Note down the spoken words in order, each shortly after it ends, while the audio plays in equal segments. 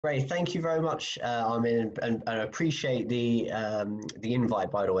Great, thank you very much, Armin, and I appreciate the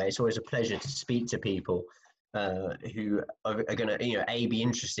invite. By the way, it's always a pleasure to speak to people who are going to, a be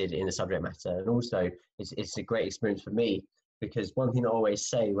interested in the subject matter, and also it's a great experience for me because one thing I always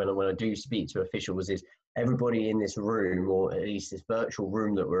say when I do speak to officials is everybody in this room, or at least this virtual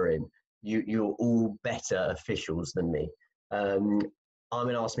room that we're in, you're all better officials than me. Um,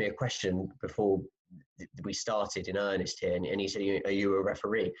 Armin asked me a question before we started in earnest here, and he said, "Are you a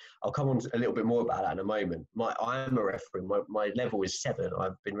referee?" I'll come on a little bit more about that in a moment. I'm a referee. My level is 7.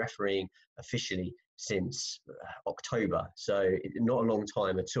 I've been refereeing officially since October, so not a long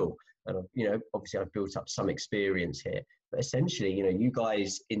time at all. And obviously, I've built up some experience here. But essentially, you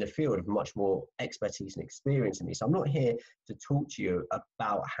guys in the field have much more expertise and experience than me. So I'm not here to talk to you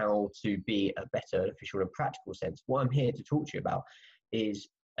about how to be a better official in a practical sense. What I'm here to talk to you about is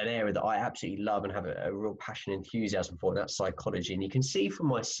an area that I absolutely love and have a real passion and enthusiasm for, and that's psychology. And you can see from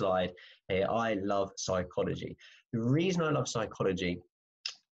my slide here, I love psychology. The reason I love psychology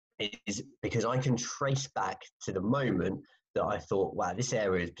is because I can trace back to the moment that I thought, wow, this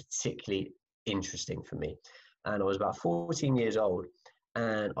area is particularly interesting for me. And I was about 14 years old,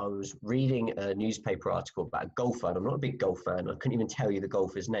 and I was reading a newspaper article about a golfer. And I'm not a big golf fan. I couldn't even tell you the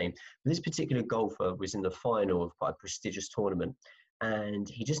golfer's name. But this particular golfer was in the final of quite a prestigious tournament, and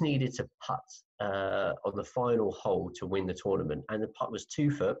he just needed to putt on the final hole to win the tournament. And the putt was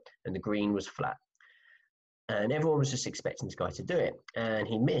 2 foot, and the green was flat. And everyone was just expecting this guy to do it, and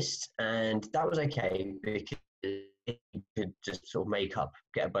he missed. And that was okay because he could just sort of make up,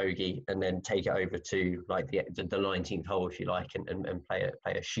 get a bogey, and then take it over to like the 19th hole, if you like, and play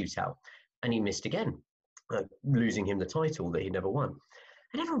a shootout. And he missed again, losing him the title that he never won.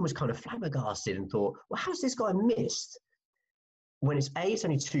 And everyone was kind of flabbergasted and thought, well, how's this guy missed? When it's A, it's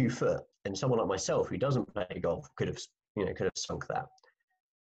only 2 foot, and someone like myself who doesn't play golf could have sunk that.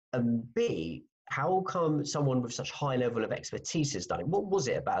 And B, how come someone with such high level of expertise has done it? What was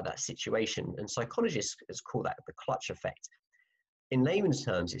it about that situation? And psychologists call that the clutch effect. In layman's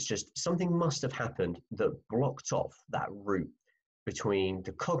terms, it's just something must have happened that blocked off that route between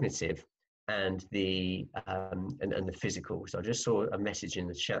the cognitive and the physical. So I just saw a message in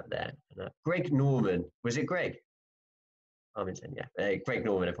the chat there. Greg Norman, was it Greg? I'm in, yeah. Greg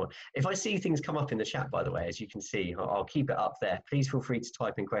Norman, everyone. If I see things come up in the chat, by the way, as you can see, I'll keep it up there. Please feel free to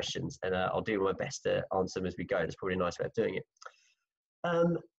type in questions, and I'll do my best to answer them as we go. That's probably a nice way of doing it.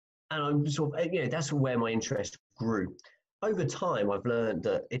 And I'm sort of, that's where my interest grew. Over time, I've learned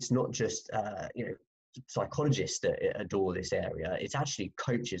that it's not just, psychologists that adore this area. It's actually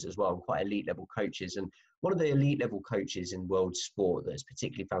coaches as well, quite elite level coaches. And one of the elite level coaches in world sport that's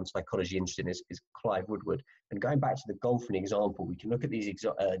particularly found psychology interesting is Clive Woodward. And going back to the golfing example, we can look at these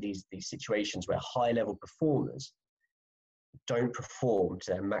situations where high level performers don't perform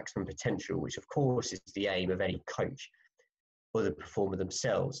to their maximum potential, which of course is the aim of any coach or the performer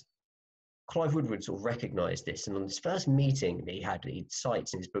themselves. Clive Woodward sort of recognized this, and on this first meeting that he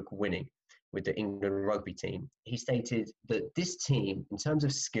cites in his book Winning with the England rugby team, he stated that this team, in terms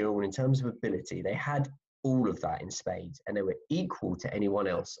of skill and in terms of ability, they had all of that in spades, and they were equal to anyone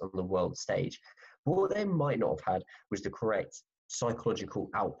else on the world stage. But what they might not have had was the correct psychological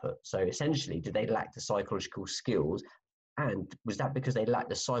output. So essentially, did they lack the psychological skills? And was that because they lacked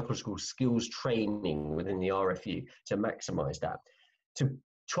the psychological skills training within the RFU to maximize that? To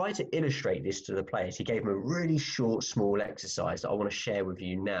try to illustrate this to the players, he gave them a really short, small exercise that I want to share with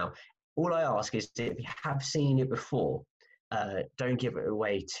you now. All I ask is if you have seen it before, don't give it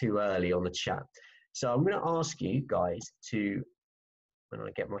away too early on the chat. So I'm going to ask you guys to, when I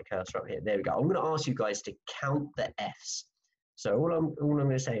get my cursor up here, there we go. I'm going to ask you guys to count the Fs. So all I'm going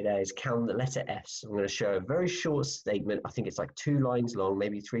to say there is count the letter Fs. I'm going to show a very short statement. I think it's like 2 lines long,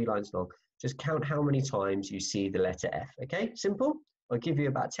 maybe 3 lines long. Just count how many times you see the letter F. Okay, simple? I'll give you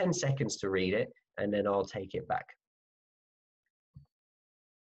about 10 seconds to read it, and then I'll take it back.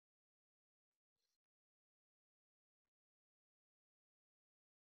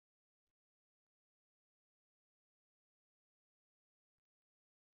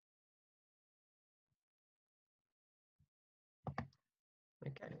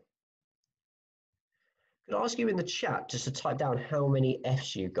 Okay. Could I ask you in the chat just to type down how many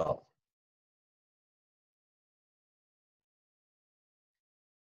Fs you got?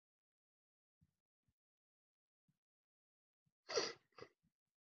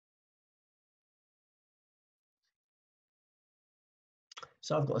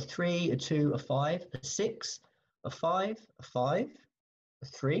 So I've got a 3, a 2, a 5, a 6, a 5, a 5, a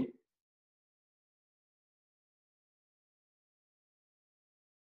 3,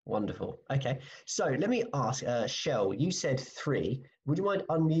 Wonderful. Okay. So let me ask, Shell, you said 3. Would you mind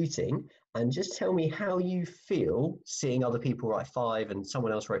unmuting and just tell me how you feel seeing other people write 5 and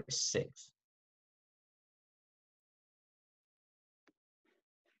someone else wrote 6?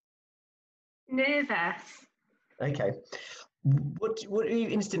 Nervous. Okay. What are you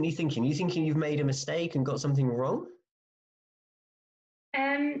instantly thinking? Are you thinking you've made a mistake and got something wrong?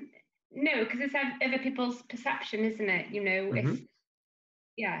 Um, no, because it's other people's perception, isn't it? You know, if Hmm.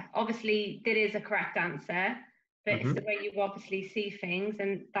 yeah, obviously there is a correct answer, but it's the Hmm. way you obviously see things,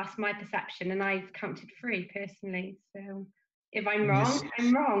 and that's my perception, and I've counted 3 personally. So if I'm wrong, This,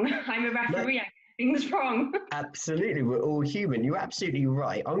 I'm wrong. I'm a no, referee. I get things wrong. absolutely. We're all human. You're absolutely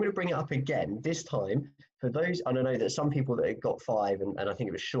right. I'm going to bring it up again this time for those. And I know that some people that have got 5, and I think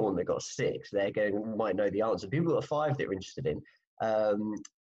it was Sean that got 6, they're going, might know the answer. People that got 5 that are interested in, um,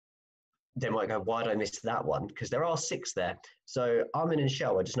 they might go, why did I miss that one? Because there are 6 there. So Armin and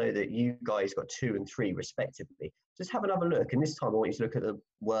Shell, I just know that you guys got 2 and 3 respectively. Just have another look. And this time I want you to look at the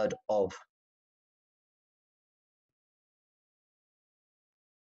word of.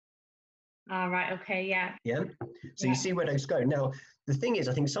 All right. Okay. Yeah. Yeah. So you Yeah. see where those go. Now, the thing is,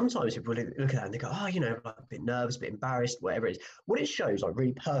 I think sometimes people look at that and they go, oh, like a bit nervous, a bit embarrassed, whatever it is. What it shows, like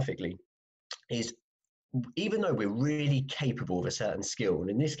really perfectly, is even though we're really capable of a certain skill, and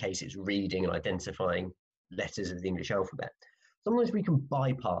in this case, it's reading and identifying letters of the English alphabet, sometimes we can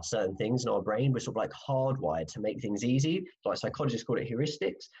bypass certain things in our brain. We're sort of like hardwired to make things easy. Like psychologists call it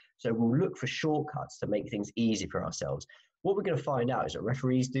heuristics. So we'll look for shortcuts to make things easy for ourselves. What we're going to find out is that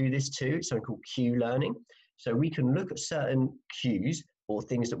referees do this too. It's something called cue learning. So we can look at certain cues or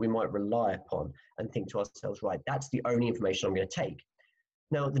things that we might rely upon and think to ourselves, right, that's the only information I'm going to take.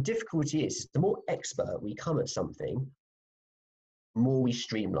 Now, the difficulty is the more expert we come at something, more we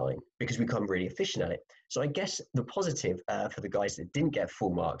streamline because we become really efficient at it. So I guess the positive for the guys that didn't get full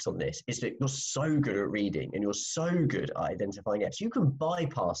marks on this is that you're so good at reading and you're so good at identifying F's. You can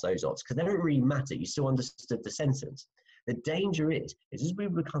bypass those odds because they don't really matter. You still understood the sentence. The danger is as we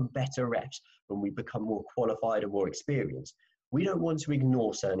become better reps, when we become more qualified and more experienced, we don't want to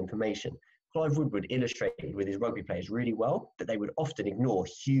ignore certain information. Clive Woodward illustrated with his rugby players really well that they would often ignore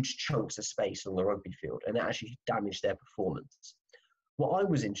huge chunks of space on the rugby field and that actually damaged their performance. What I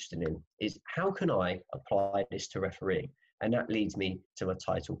was interested in is how can I apply this to refereeing? And that leads me to my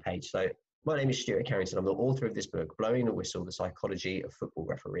title page. So my name is Stuart Carrington. I'm the author of this book, Blowing the Whistle, The Psychology of Football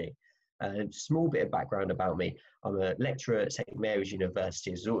Refereeing. A small bit of background about me. I'm a lecturer at St. Mary's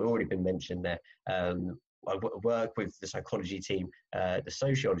University, as already been mentioned there. I work with the psychology team, the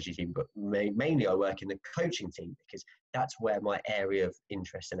sociology team, but mainly I work in the coaching team because that's where my area of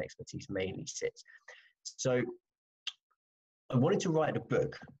interest and expertise mainly sits. So I wanted to write a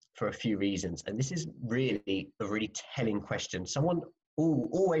book for a few reasons, and this is really a really telling question. Someone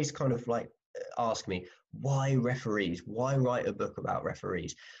always kind of like ask me, why referees? Why write a book about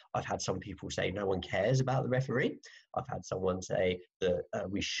referees? I've had some people say no one cares about the referee. I've had someone say that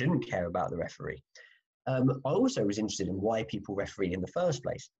we shouldn't care about the referee. I also was interested in why people referee in the first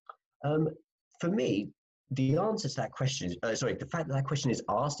place. Um, for me, the answer to that question is, the fact that that question is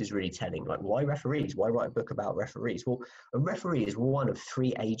asked is really telling. Like, why referees? Why write a book about referees? Well, a referee is one of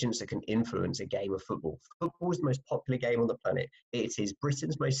 3 agents that can influence a game of football. Football is the most popular game on the planet. It is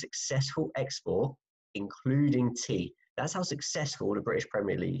Britain's most successful export, including tea. That's how successful the British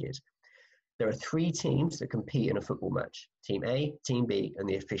Premier League is. There are 3 teams that compete in a football match: Team A, Team B, and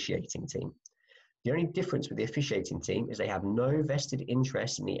the officiating team. The only difference with the officiating team is they have no vested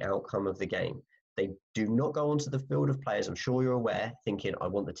interest in the outcome of the game. They do not go onto the field of players, I'm sure you're aware, thinking, I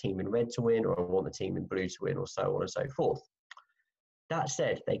want the team in red to win, or I want the team in blue to win, or so on and so forth. That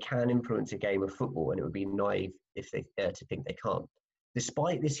said, they can influence a game of football, and it would be naive if they to think they can't.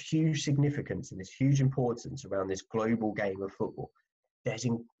 Despite this huge significance and this huge importance around this global game of football, there's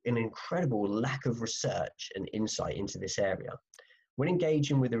an incredible lack of research and insight into this area. When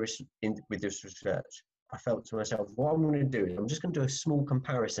engaging with this research, I felt to myself, what I'm going to do is I'm just going to do a small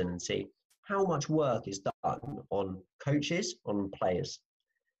comparison and see how much work is done on coaches, on players.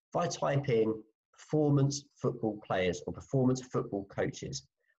 If I type in performance football players or performance football coaches,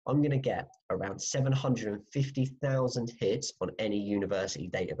 I'm going to get around 750,000 hits on any university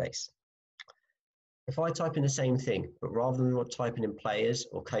database. If I type in the same thing, but rather than not typing in players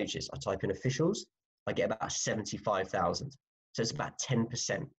or coaches, I type in officials, I get about 75,000. So it's about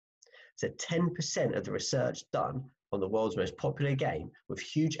 10%. So 10% of the research done on the world's most popular game with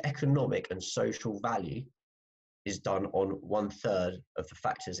huge economic and social value is done on 1/3 of the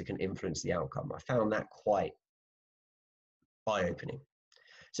factors that can influence the outcome. I found that quite eye-opening.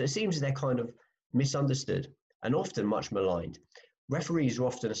 So it seems they're kind of misunderstood and often much maligned. Referees are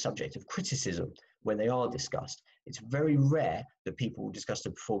often a subject of criticism when they are discussed. It's very rare that people will discuss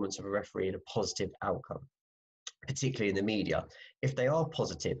the performance of a referee in a positive outcome, particularly in the media. If they are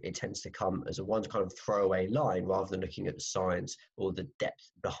positive, it tends to come as a one kind of throwaway line rather than looking at the science or the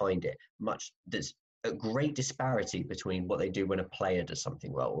depth behind it. There's a great disparity between what they do when a player does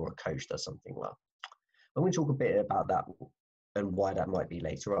something well or a coach does something well. I'm going to talk a bit about that and why that might be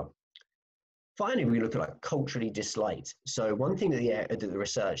later on. Finally, we look at like culturally disliked. So one thing that the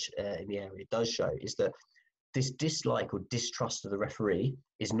research in the area does show is that this dislike or distrust of the referee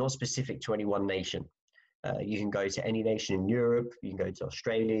is not specific to any one nation. You can go to any nation in Europe, you can go to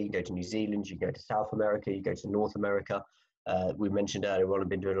Australia, you can go to New Zealand, you can go to South America, you go to North America. We mentioned earlier on, I've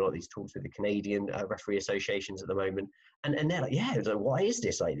been doing a lot of these talks with the Canadian referee associations at the moment. And they're like, yeah, like, why is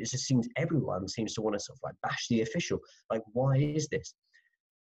this? Like, it just seems everyone seems to want to sort of like bash the official. Like, why is this?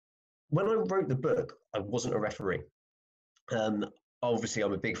 When I wrote the book, I wasn't a referee. Obviously,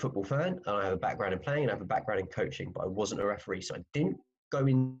 I'm a big football fan and I have a background in playing and I have a background in coaching, but I wasn't a referee. So I didn't go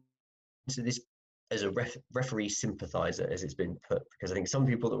into this as a referee sympathizer, as it's been put, because I think some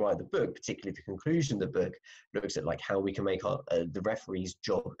people that write the book, particularly the conclusion of the book, looks at like how we can make the referee's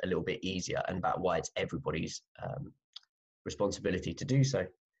job a little bit easier and about why it's everybody's responsibility to do so.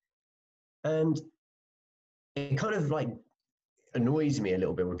 And it kind of like annoys me a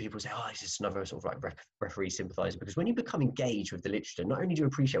little bit when people say, oh, this is another sort of like referee sympathizer, because when you become engaged with the literature, not only do you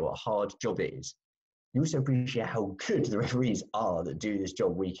appreciate what a hard job it is, you also appreciate how good the referees are that do this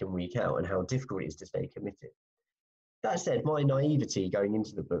job week in, week out, and how difficult it is to stay committed. That said, my naivety going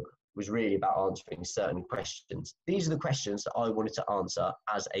into the book was really about answering certain questions. These are the questions that I wanted to answer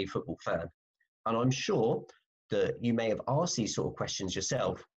as a football fan. And I'm sure that you may have asked these sort of questions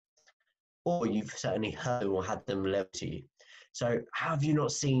yourself, or you've certainly heard or had them leveled to you. So have you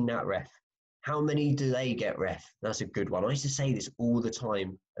not seen that ref? How many do they get ref? That's a good one. I used to say this all the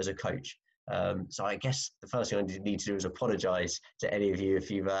time as a coach. So I guess the first thing I need to do is apologise to any of you if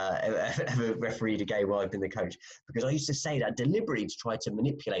you've ever refereed a game while I've been the coach, because I used to say that deliberately to try to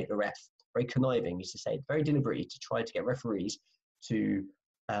manipulate the ref, very conniving, used to say it very deliberately to try to get referees to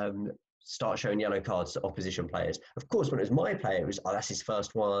start showing yellow cards to opposition players. Of course, when it was my player, it was, oh, that's his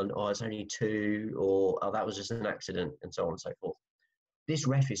first one, oh, it's only two, or oh, that was just an accident, and so on and so forth. This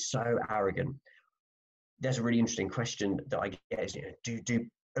ref is so arrogant. That's a really interesting question that I get is, do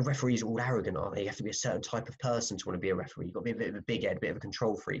referees all arrogant, are they? You have to be a certain type of person to want to be a referee. You've got to be a bit of a big head, a bit of a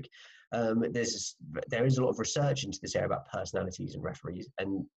control freak. There is a lot of research into this area about personalities and referees,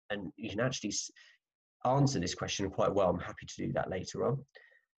 and you can actually answer this question quite well. I'm happy to do that later on.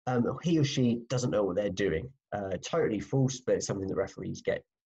 He or she doesn't know what they're doing. Totally false, but it's something that referees get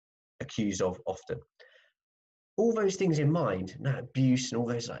accused of often. All those things in mind, abuse and all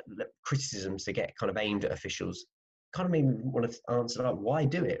those criticisms that get kind of aimed at officials, kind of made me want to answer like, why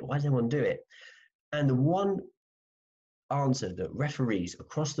do it? Why does anyone do it? And the one answer that referees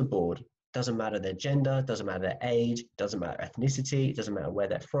across the board, doesn't matter their gender, doesn't matter their age, doesn't matter ethnicity, doesn't matter where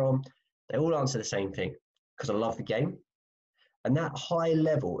they're from, they all answer the same thing: because I love the game. And that high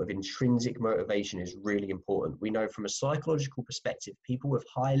level of intrinsic motivation is really important. We know from a psychological perspective, people with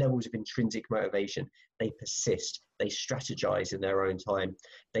high levels of intrinsic motivation, they persist, they strategize in their own time,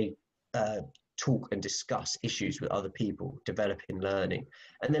 they talk and discuss issues with other people, developing learning,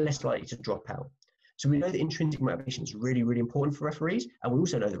 and they're less likely to drop out. So we know that intrinsic motivation is really, really important for referees, and we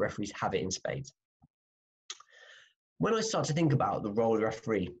also know that referees have it in spades. When I start to think about the role of the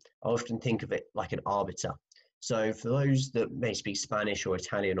referee, I often think of it like an arbiter. So for those that may speak Spanish or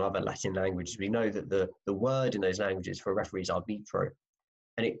Italian or other Latin languages, we know that the word in those languages for referees are arbitro,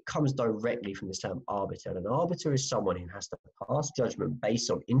 and it comes directly from this term arbiter. And an arbiter is someone who has to pass judgment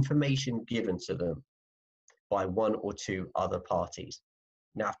based on information given to them by one or two other parties.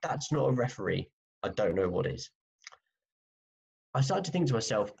 Now, if that's not a referee, I don't know what is. I started to think to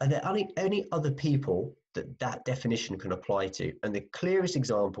myself, are there any other people that definition can apply to? And the clearest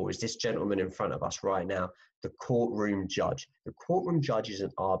example is this gentleman in front of us right now, the courtroom judge. The courtroom judge is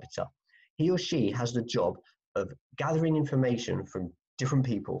an arbiter. He or she has the job of gathering information from different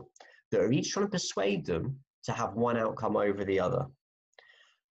people that are each trying to persuade them to have one outcome over the other.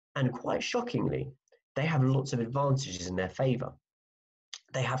 And quite shockingly, they have lots of advantages in their favor.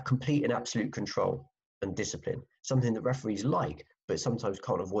 They have complete and absolute control and discipline, something that referees like, but sometimes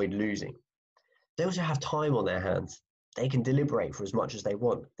can't avoid losing. They also have time on their hands. They can deliberate for as much as they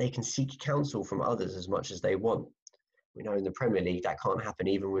want. They can seek counsel from others as much as they want. We know in the Premier League that can't happen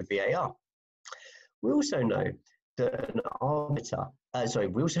even with VAR. We also know that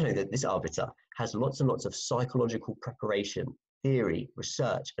this arbiter has lots and lots of psychological preparation, theory,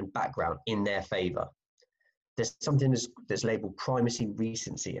 research, and background in their favor. there's something that's labeled primacy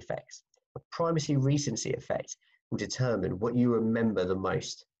recency effects. A primacy recency effect will determine what you remember the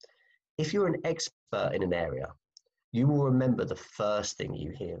most. If you're an expert in an area, you will remember the first thing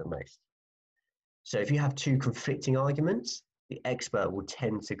you hear the most. So if you have two conflicting arguments, the expert will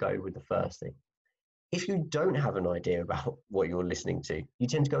tend to go with the first thing. If you don't have an idea about what you're listening to, you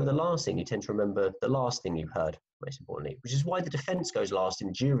tend to go with the last thing. You tend to remember the last thing you heard, most importantly, which is why the defense goes last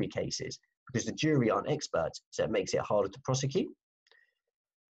in jury cases, because the jury aren't experts, so it makes it harder to prosecute.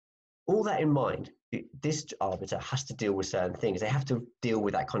 All that in mind, this arbiter has to deal with certain things. They have to deal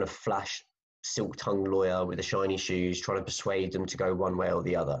with that kind of flash, silk-tongued lawyer with the shiny shoes, trying to persuade them to go one way or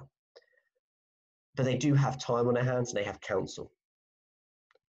the other. But they do have time on their hands and they have counsel.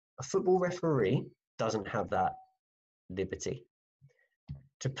 A football referee doesn't have that liberty.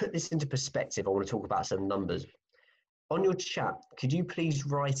 To put this into perspective, I want to talk about some numbers. On your chat, could you please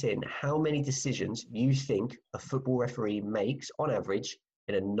write in how many decisions you think a football referee makes on average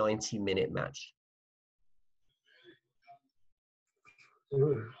in a 90-minute match?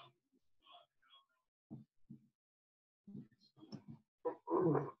 Here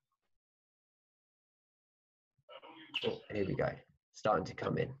we go, starting to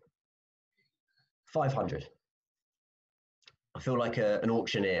come in. 500. I feel like an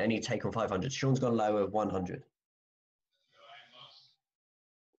auctioneer. Any take on 500. Sean's gone lower, 100.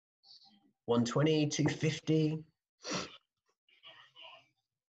 120, 250.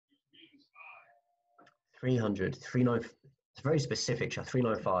 300, 39. It's very specific,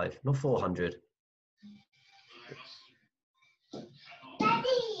 395, not 400. Daddy,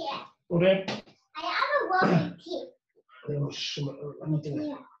 Okay. I have a wobbly tip.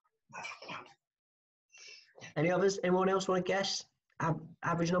 Any others? Anyone else want to guess?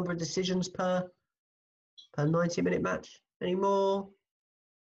 Average number of decisions per 90-minute match? Any more?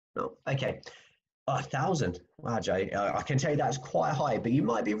 No. Okay. 1,000. Wow, Jay. I can tell you that's quite high, but you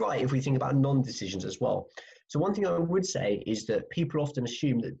might be right if we think about non-decisions as well. So one thing I would say is that people often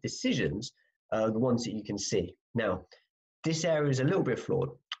assume that decisions are the ones that you can see. Now, this area is a little bit flawed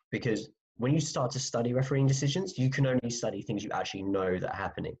because when you start to study refereeing decisions, you can only study things you actually know that are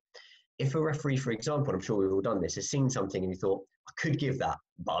happening. If a referee, for example, I'm sure we've all done this, has seen something and you thought, I could give that,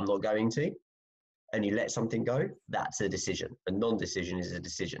 but I'm not going to, and you let something go, that's a decision. A non-decision is a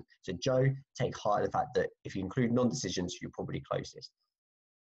decision. So Joe, take heart of the fact that if you include non-decisions, you're probably closest.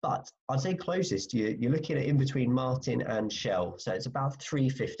 But I'd say closest, you're looking at in between Martin and Shell. So it's about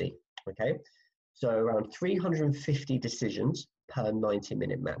 350, okay? So around 350 decisions per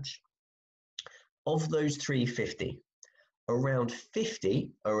 90-minute match. Of those 350, around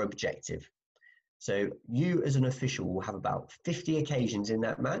 50 are objective. So you as an official will have about 50 occasions in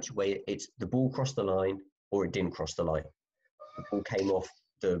that match where it's the ball crossed the line or it didn't cross the line. The ball came off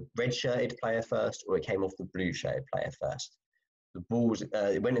the red-shirted player first or it came off the blue-shirted player first. The ball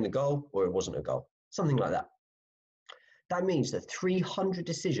it went in the goal or it wasn't a goal, something like that. That means that 300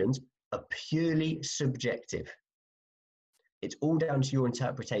 decisions are purely subjective. It's all down to your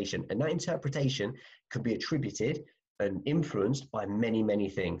interpretation, and that interpretation could be attributed and influenced by many, many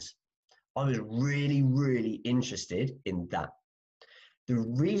things. I was really, really interested in that. The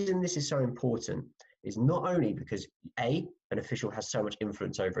reason this is so important is not only because A, an official has so much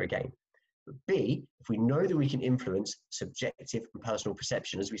influence over a game, but B, if we know that we can influence subjective and personal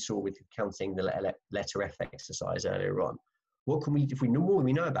perception, as we saw with counting the letter F exercise earlier on, what can we, if we know more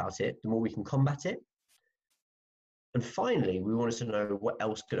we know about it, the more we can combat it. And finally, we wanted to know what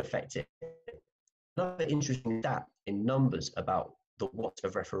else could affect it. Another interesting stat in numbers about the what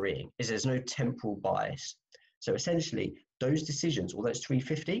of refereeing is there's no temporal bias. So essentially, those decisions, although it's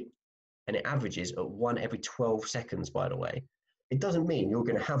 350, and it averages at 1 every 12 seconds, by the way, it doesn't mean you're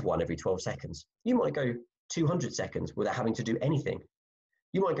going to have 1 every 12 seconds. You might go 200 seconds without having to do anything.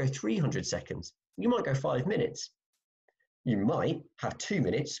 You might go 300 seconds. You might go 5 minutes. You might have 2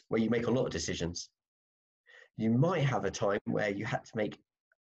 minutes where you make a lot of decisions. You might have a time where you had to make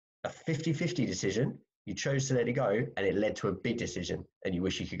a 50-50 decision, you chose to let it go, and it led to a big decision, and you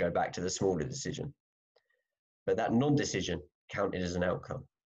wish you could go back to the smaller decision. But that non-decision counted as an outcome.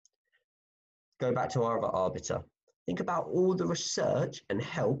 Go back to our other arbiter. Think about all the research and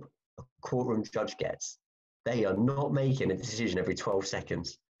help a courtroom judge gets. They are not making a decision every 12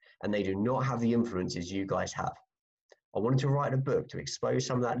 seconds, and they do not have the influences you guys have. I wanted to write a book to expose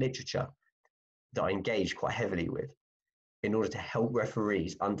some of that literature that I engage quite heavily with in order to help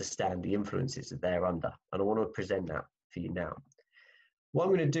referees understand the influences that they're under. And I want to present that for you now. What I'm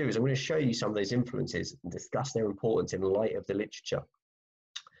going to do is I'm going to show you some of those influences and discuss their importance in light of the literature.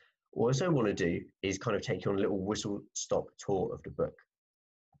 What I also want to do is kind of take you on a little whistle-stop tour of the book.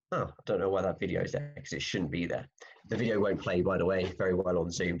 Oh, I don't know why that video is there, because it shouldn't be there. The video won't play, by the way, very well on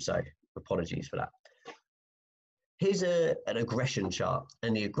Zoom, so apologies for that. Here's an aggression chart,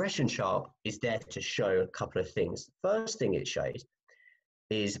 and the aggression chart is there to show a couple of things. First thing it shows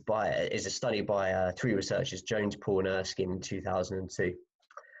is a study by 3 researchers, Jones, Paul, and Erskine, in 2002.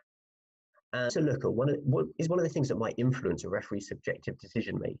 And to look at what is one of the things that might influence a referee's subjective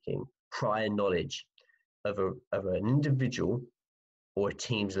decision-making, prior knowledge of an individual or a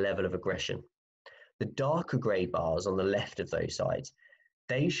team's level of aggression. The darker grey bars on the left of those sides,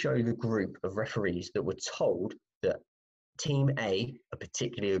 they show the group of referees that were told that Team A are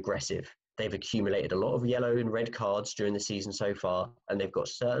particularly aggressive. They've accumulated a lot of yellow and red cards during the season so far, and they've got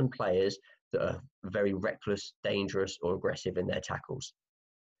certain players that are very reckless, dangerous, or aggressive in their tackles.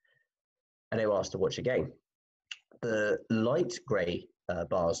 And they were asked to watch a game. The light grey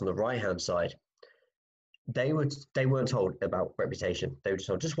bars on the right-hand side, they weren't told about reputation. They were just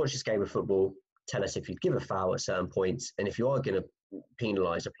told, just watch this game of football, tell us if you'd give a foul at certain points, and if you are going to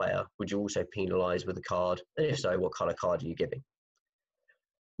penalise a player, would you also penalise with a card? And if so, what colour card are you giving?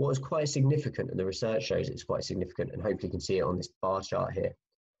 What is quite significant, and the research shows it's quite significant, and hopefully you can see it on this bar chart here,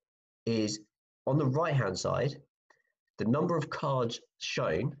 is on the right-hand side, the number of cards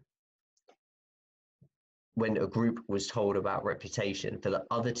shown when a group was told about reputation for the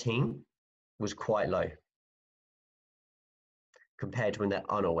other team was quite low compared to when they're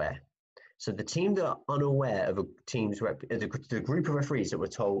unaware. So the team that are unaware of a team's the group of referees that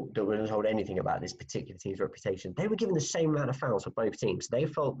weren't told anything about this particular team's reputation, they were given the same amount of fouls for both teams. They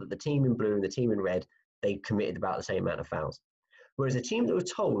felt that the team in blue and the team in red, they committed about the same amount of fouls. Whereas the team that were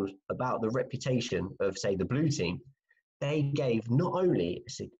told about the reputation of, say, the blue team, they gave not only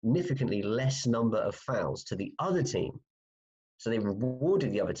a significantly less number of fouls to the other team, so they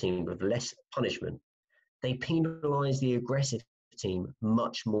rewarded the other team with less punishment, they penalised the aggressive team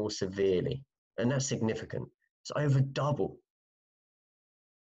much more severely, and that's significant. It's over double.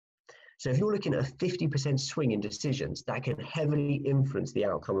 So if you're looking at a 50% swing in decisions, that can heavily influence the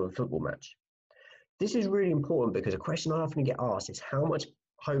outcome of a football match. This is really important because a question I often get asked is how much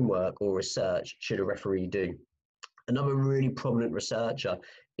homework or research should a referee do? Another really prominent researcher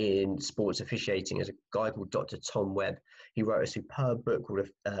in sports officiating is a guy called Dr. Tom Webb. He wrote a superb book called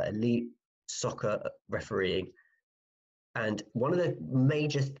Elite Soccer Refereeing. And one of the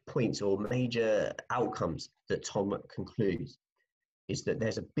major points or major outcomes that Tom concludes is that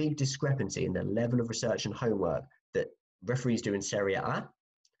there's a big discrepancy in the level of research and homework that referees do in Serie A,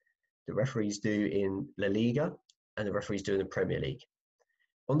 the referees do in La Liga, and the referees do in the Premier League.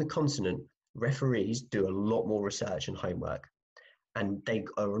 On the continent, referees do a lot more research and homework, and they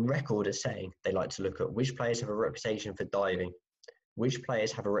are on record as saying they like to look at which players have a reputation for diving, which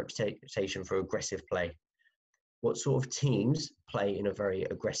players have a reputation for aggressive play, what sort of teams play in a very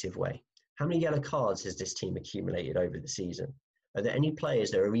aggressive way, how many yellow cards has this team accumulated over the season, are there any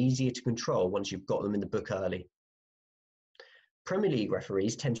players that are easier to control once you've got them in the book early. Premier League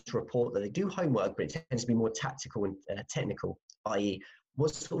referees tend to report that they do homework, but it tends to be more tactical and technical, i.e.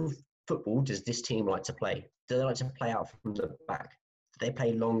 what sort of football does this team like to play? Do they like to play out from the back? Do they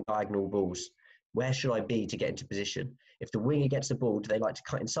play long diagonal balls? Where should I be to get into position? If the winger gets the ball, do they like to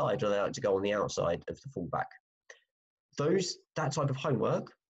cut inside or do they like to go on the outside of the fullback? That type of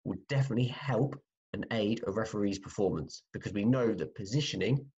homework will definitely help and aid a referee's performance because we know that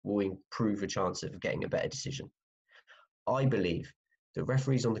positioning will improve the chance of getting a better decision. I believe that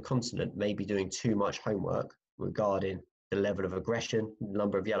referees on the continent may be doing too much homework regarding the level of aggression,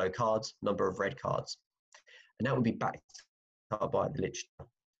 number of yellow cards, number of red cards. And that would be backed up by the literature.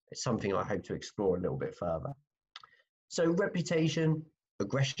 It's something I hope to explore a little bit further. So reputation,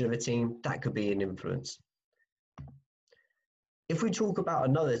 aggression of a team, that could be an influence. If we talk about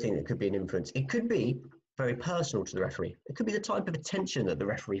another thing that could be an influence, it could be very personal to the referee. It could be the type of attention that the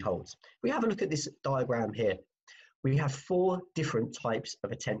referee holds. We have a look at this diagram here. We have 4 different types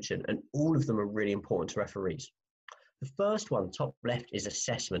of attention, and all of them are really important to referees. The first one, top left, is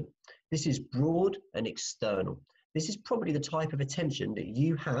assessment. This is broad and external. This is probably the type of attention that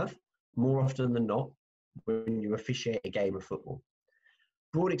you have more often than not when you officiate a game of football.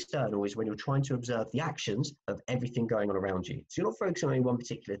 Broad external is when you're trying to observe the actions of everything going on around you. So you're not focusing on any one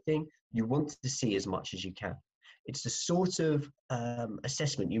particular thing. You want to see as much as you can. It's the sort of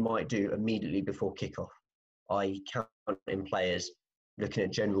assessment you might do immediately before kickoff, i.e. counting players, looking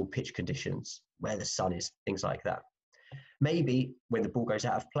at general pitch conditions, where the sun is, things like that. Maybe when the ball goes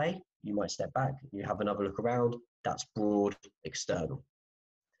out of play, you might step back, you have another look around. That's broad external.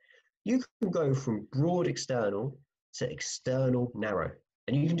 You can go from broad external to external narrow,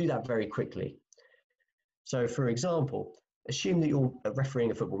 and you can do that very quickly. So for example, Assume that you're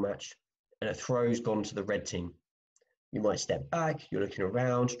refereeing a football match and a throw's gone to the red team. You might step back, you're looking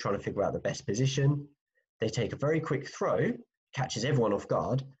around, trying to figure out the best position. They take a very quick throw, catches everyone off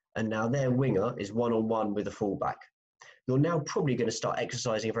guard, and now their winger is one-on-one with a fullback. You're now probably going to start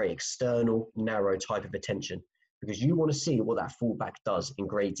exercising a very external, narrow type of attention because you want to see what that fullback does in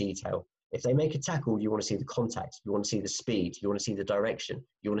great detail. If they make a tackle, you want to see the contact, you want to see the speed, you want to see the direction,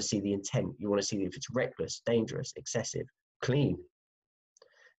 you want to see the intent, you want to see if it's reckless, dangerous, excessive, clean.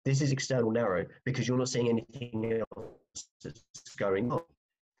 This is external narrow because you're not seeing anything else that's going on.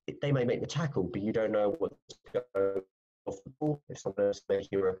 They may make the tackle, but you don't know what's going off the ball, if someone else is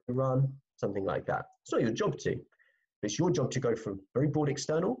making a run, something like that. It's not your job to. It's your job to go from very broad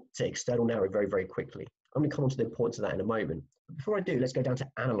external to external narrow very, very quickly. I'm going to come on to the importance of that in a moment. But before I do, let's go down to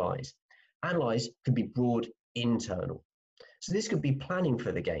analyze. Analyze could be broad internal. So this could be planning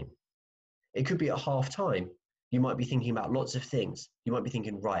for the game. It could be at half time. You might be thinking about lots of things. You might be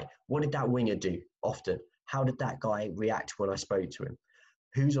thinking, right, what did that winger do often? How did that guy react when I spoke to him?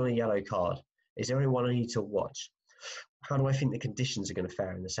 Who's on a yellow card? Is there anyone I need to watch? How do I think the conditions are going to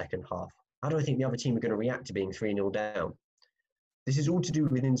fare in the second half? How do I think the other team are going to react to being 3-0 down? This is all to do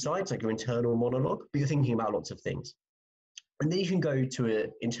with insights, like your internal monologue, but you're thinking about lots of things. And then you can go to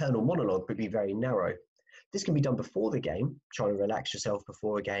an internal monologue, but be very narrow. This can be done before the game, trying to relax yourself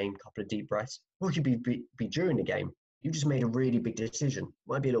before a game, a couple of deep breaths, or it could be during the game. You just made a really big decision.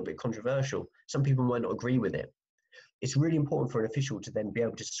 Might be a little bit controversial. Some people might not agree with it. It's really important for an official to then be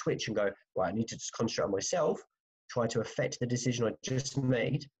able to switch and go, right, I need to just concentrate on myself, try to affect the decision I just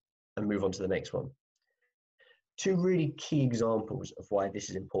made, and move on to the next one. Two really key examples of why this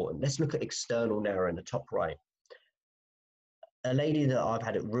is important. Let's look at external narrow in the top right. A lady that I've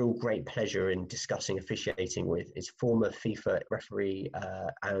had a real great pleasure in discussing officiating with is former FIFA referee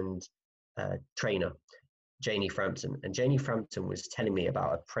and trainer, Janie Frampton. And Janie Frampton was telling me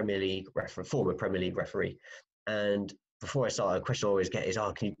about a Premier League former Premier League referee. And before I start, a question I always get is,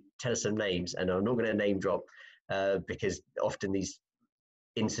 can you tell us some names? And I'm not going to name drop because often these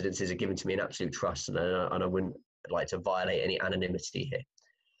incidences are given to me in absolute trust, and I wouldn't like to violate any anonymity here.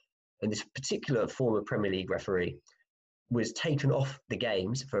 And this particular former Premier League referee was taken off the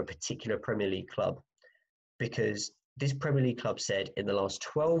games for a particular Premier League club because this Premier League club said in the last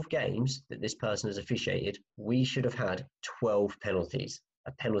 12 games that this person has officiated, we should have had 12 penalties,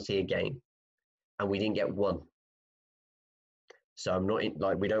 a penalty a game, and we didn't get one. So I'm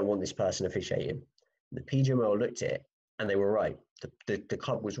not we don't want this person officiating. The PGMOL looked at it and they were right. The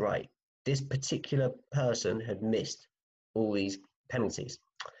club was right. This particular person had missed all these penalties.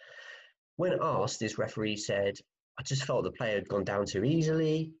 When asked, this referee said, I just felt the player had gone down too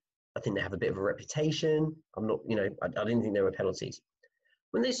easily. I think they have a bit of a reputation. I'm not, I didn't think there were penalties.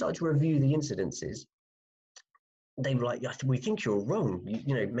 When they started to review the incidences, they were like, we think you're wrong.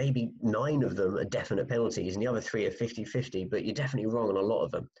 Maybe 9 of them are definite penalties and the other 3 are 50-50, but you're definitely wrong on a lot of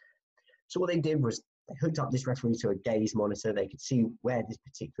them. So what they did was they hooked up this referee to a gaze monitor. They could see where this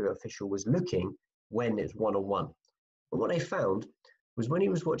particular official was looking when it's one-on-one. And what they found was when he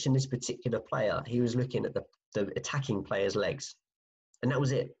was watching this particular player, he was looking at the attacking player's legs. And that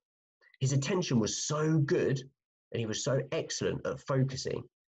was it. His attention was so good and he was so excellent at focusing.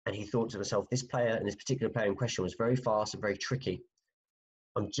 And he thought to himself, this player and this particular player in question was very fast and very tricky.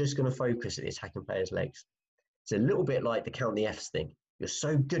 I'm just going to focus at the attacking player's legs. It's a little bit like the count the Fs thing. You're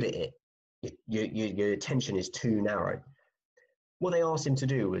so good at it, your attention is too narrow. What they asked him to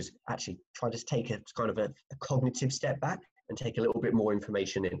do was actually try to take a kind of a cognitive step back and take a little bit more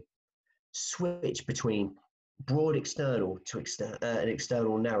information in. Switch between broad external to an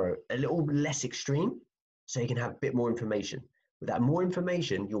external narrow, a little less extreme, so you can have a bit more information. With that more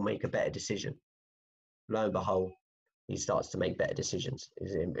information, you'll make a better decision. Lo and behold, he starts to make better decisions.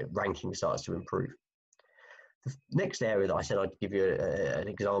 His ranking starts to improve. The next area that I said I'd give you an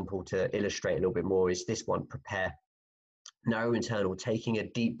example to illustrate a little bit more is this one, prepare. Narrow internal, taking a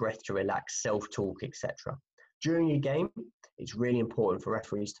deep breath to relax, self-talk, etc. During your game, it's really important for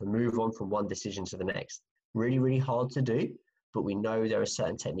referees to move on from one decision to the next. Really, really hard to do, but we know there are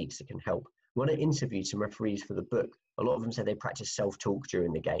certain techniques that can help. When I interviewed some referees for the book, a lot of them said they practice self-talk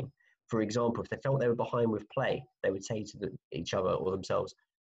during the game. For example, if they felt they were behind with play, they would say to each other or themselves,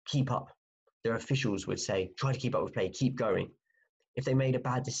 keep up. Their officials would say, try to keep up with play, keep going. If they made a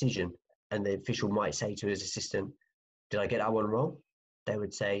bad decision and the official might say to his assistant, did I get that one wrong? They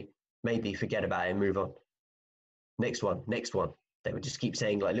would say, maybe forget about it and move on. Next one, next one. They would just keep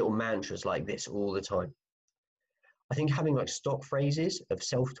saying like little mantras like this all the time. I think having like stock phrases of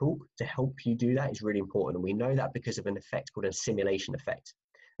self-talk to help you do that is really important. And we know that because of an effect called a simulation effect.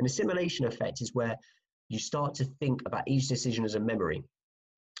 And a simulation effect is where you start to think about each decision as a memory.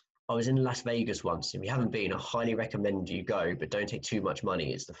 I was in Las Vegas once. If you haven't been, I highly recommend you go, but don't take too much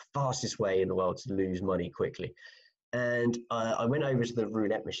money. It's the fastest way in the world to lose money quickly. And I went over to the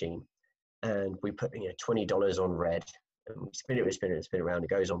roulette machine, and we put $20 on red, and we spin it around. It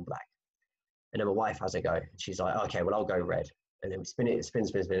goes on black. And then my wife has a go. And she's like, okay, well, I'll go red. And then we spin it, spin,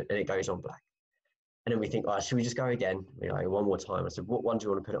 and it goes on black. And then we think, should we just go again? One more time. I said, what one do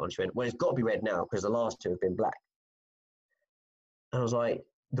you want to put it on? She went, well, it's got to be red now because the last two have been black. And I was like,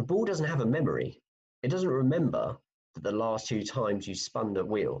 the ball doesn't have a memory. It doesn't remember that the last two times you spun the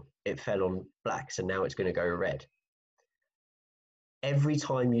wheel, it fell on black, so now it's going to go red. Every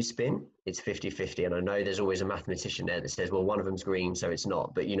time you spin, it's 50-50. And I know there's always a mathematician there that says, well, one of them's green, so it's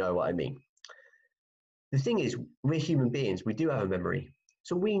not, but you know what I mean. The thing is, we're human beings, we do have a memory.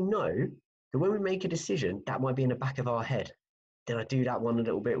 So we know that when we make a decision, that might be in the back of our head. Did I do that one a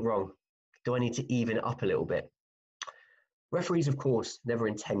little bit wrong? Do I need to even it up a little bit? Referees, of course, never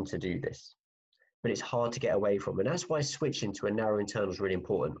intend to do this, but it's hard to get away from. And that's why switching to a narrow internal is really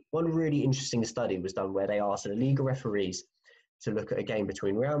important. One really interesting study was done where they asked the legal referees to look at a game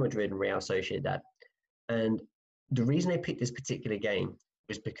between Real Madrid and Real Sociedad. And the reason they picked this particular game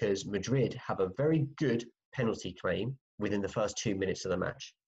was because Madrid have a very good penalty claim within the first 2 minutes of the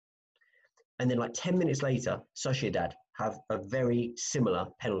match. And then like 10 minutes later, Sociedad have a very similar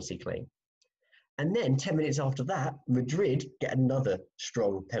penalty claim. And then 10 minutes after that, Madrid get another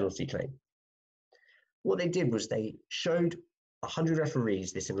strong penalty claim. What they did was they showed 100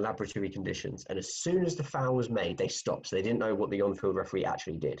 referees this in laboratory conditions. And as soon as the foul was made, they stopped. So they didn't know what the on-field referee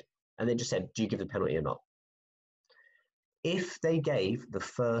actually did. And they just said, do you give the penalty or not? If they gave the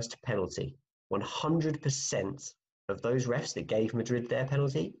first penalty, 100% of those refs that gave Madrid their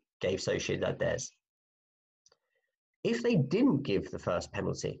penalty gave Sociedad theirs. If they didn't give the first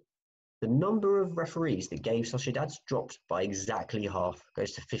penalty, the number of referees that gave Sociedad's dropped by exactly half,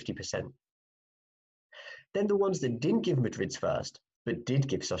 goes to 50%. Then the ones that didn't give Madrid's first, but did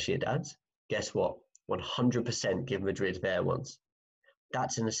give Sociedad's, guess what? 100% give Madrid their ones.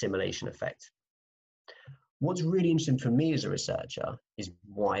 That's an assimilation effect. What's really interesting for me as a researcher is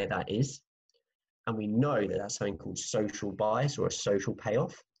why that is. And we know that that's something called social bias or a social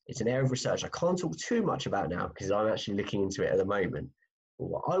payoff. It's an area of research I can't talk too much about now because I'm actually looking into it at the moment. But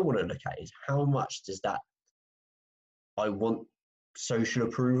what I want to look at is how much does that, I want social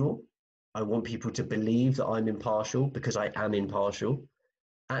approval, I want people to believe that I'm impartial because I am impartial,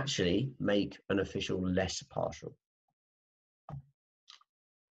 actually make an official less partial.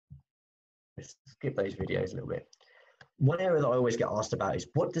 Let's skip those videos a little bit. One area that I always get asked about is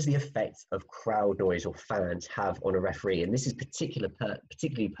what does the effect of crowd noise or fans have on a referee? And this is particularly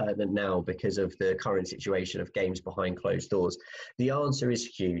pertinent now because of the current situation of games behind closed doors. The answer is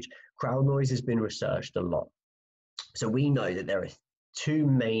huge. Crowd noise has been researched a lot. So we know that there are two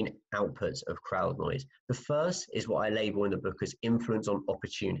main outputs of crowd noise. The first is what I label in the book as influence on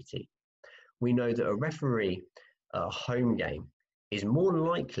opportunity. We know that a referee at a home game is more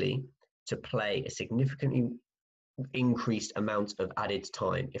likely to play a significantly increased amount of added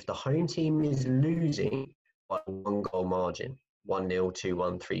time if the home team is losing by a 1-goal margin, 1-0,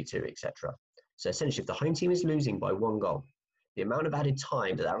 2-1, 3-2, etc. So essentially, if the home team is losing by 1 goal, the amount of added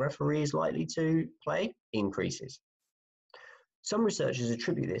time that referee is likely to play increases. Some researchers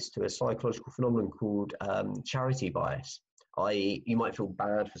attribute this to a psychological phenomenon called charity bias, i.e. you might feel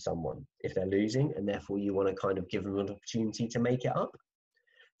bad for someone if they're losing and therefore you want to kind of give them an opportunity to make it up.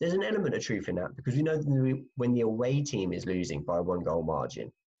 There's an element of truth in that because we know that when the away team is losing by a 1-goal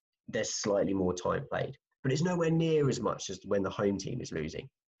margin, there's slightly more time played, but it's nowhere near as much as when the home team is losing.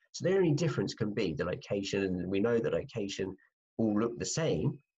 So the only difference can be the location, and we know that location all look the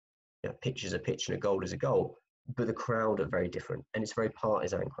same. A pitch is a pitch and a goal is a goal, but the crowd are very different, and it's a very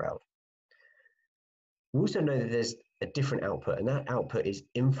partisan crowd. We also know that there's a different output, and that output is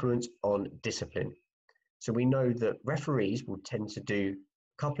influence on discipline. So we know that referees will tend to do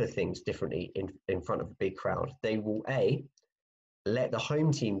couple of things differently in front of a big crowd. They will A, let the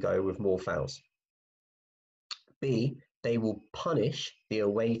home team go with more fouls. B, they will punish the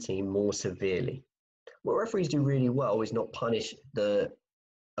away team more severely. What referees do really well is not punish the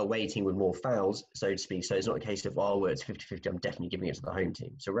away team with more fouls, so to speak. So it's not a case of, oh, well, it's 50-50, I'm definitely giving it to the home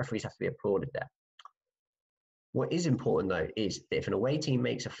team. So referees have to be applauded there. What is important though is that if an away team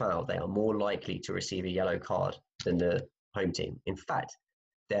makes a foul, they are more likely to receive a yellow card than the home team. In fact,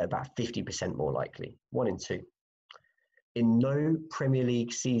 they're about 50% more likely, 1 in 2. In no Premier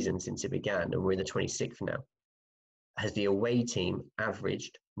League season since it began, and we're in the 26th now, has the away team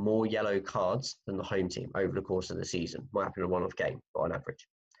averaged more yellow cards than the home team over the course of the season. Might happen in a one-off game, but on average.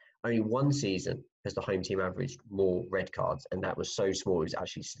 Only one season has the home team averaged more red cards, and that was so small it was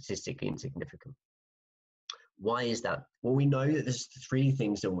actually statistically insignificant. Why is that? Well, we know that there's three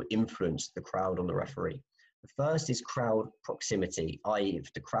things that will influence the crowd on the referee. The first is crowd proximity, i.e.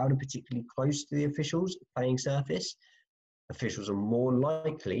 if the crowd are particularly close to the officials' playing surface, officials are more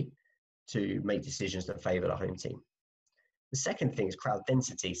likely to make decisions that favour the home team. The second thing is crowd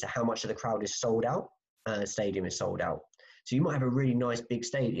density, so how much of the crowd is sold out, stadium is sold out. So you might have a really nice big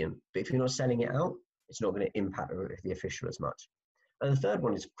stadium, but if you're not selling it out, it's not going to impact the official as much. And the third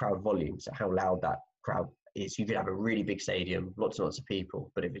one is crowd volume, so how loud that crowd is. You could have a really big stadium, lots and lots of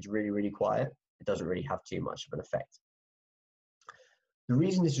people, but if it's really, really quiet, it doesn't really have too much of an effect. The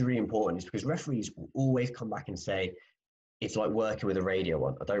reason this is really important is because referees will always come back and say, it's like working with a radio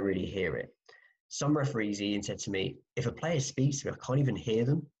on, I don't really hear it. Some referees even said to me, if a player speaks to me, I can't even hear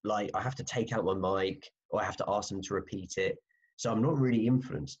them. Like I have to take out my mic or I have to ask them to repeat it. So I'm not really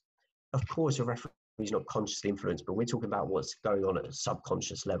influenced. Of course, a referee is not consciously influenced, but we're talking about what's going on at a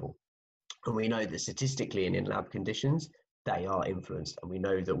subconscious level. And we know that statistically and in lab conditions, they are influenced. And we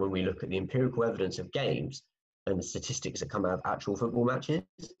know that when we look at the empirical evidence of games and the statistics that come out of actual football matches,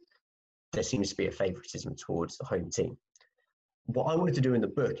 there seems to be a favoritism towards the home team. What I wanted to do in the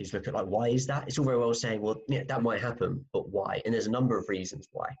book is look at like, why is that? It's all very well saying, well, yeah, that might happen, but why? And there's a number of reasons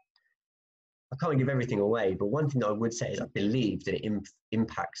why. I can't give everything away, but one thing that I would say is I believe that it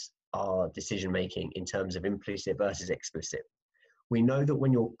impacts our decision-making in terms of implicit versus explicit. We know that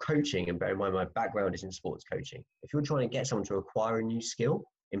when you're coaching, and bear in mind my background is in sports coaching, if you're trying to get someone to acquire a new skill,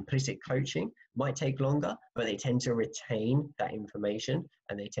 implicit coaching might take longer, but they tend to retain that information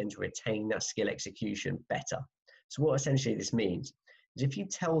and they tend to retain that skill execution better. So what essentially this means is if you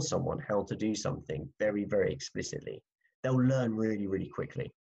tell someone how to do something very, very explicitly, they'll learn really, really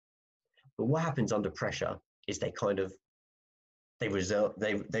quickly. But what happens under pressure is they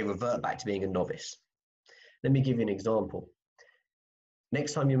revert back to being a novice. Let me give you an example.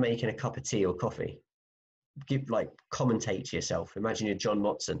 Next time you're making a cup of tea or coffee, commentate to yourself. Imagine you're John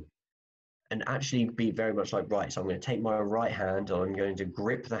Motson and actually be very much like, right, so I'm going to take my right hand and I'm going to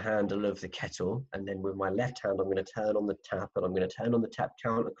grip the handle of the kettle. And then with my left hand, I'm going to turn on the tap and I'm going to turn on the tap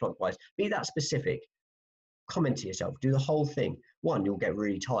counterclockwise. Be that specific. Comment to yourself. Do the whole thing. One, you'll get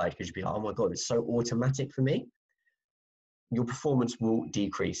really tired because you'll be like, oh my God, it's so automatic for me. Your performance will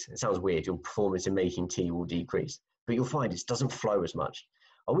decrease. It sounds weird. Your performance in making tea will decrease, but you'll find it doesn't flow as much.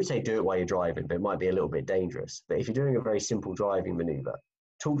 I would say do it while you're driving, but it might be a little bit dangerous. But if you're doing a very simple driving maneuver,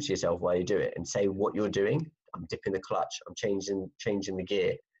 talk to yourself while you do it and say what you're doing. I'm dipping the clutch. I'm changing the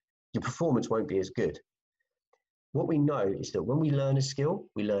gear. Your performance won't be as good. What we know is that when we learn a skill,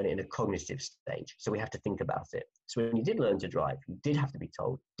 we learn it in a cognitive stage. So we have to think about it. So when you did learn to drive, you did have to be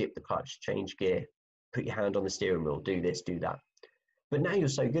told, dip the clutch, change gear, put your hand on the steering wheel, do this, do that. But now you're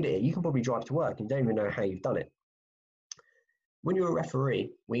so good at it, you can probably drive to work and don't even know how you've done it. When you're a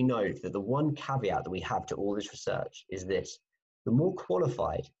referee, we know that the one caveat that we have to all this research is this: the more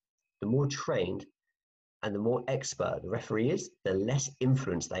qualified, the more trained, and the more expert the referee is, the less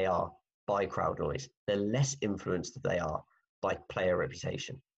influenced they are by crowd noise, the less influenced they are by player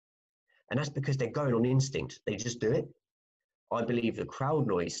reputation. And that's because they're going on instinct. They just do it. I believe the crowd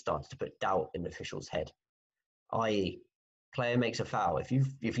noise starts to put doubt in the official's head, i.e., player makes a foul. If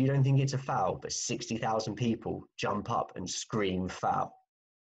you don't think it's a foul, but 60,000 people jump up and scream foul,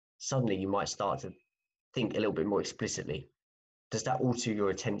 suddenly you might start to think a little bit more explicitly. Does that alter your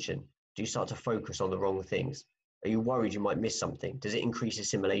attention? Do you start to focus on the wrong things? Are you worried you might miss something? Does it increase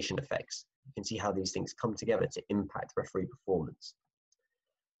assimilation effects? You can see how these things come together to impact referee performance.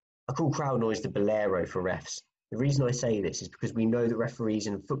 I call crowd noise the bolero for refs. The reason I say this is because we know that referees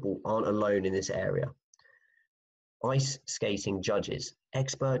in football aren't alone in this area. Ice skating judges,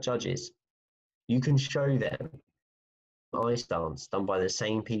 expert judges, you can show them ice dance done by the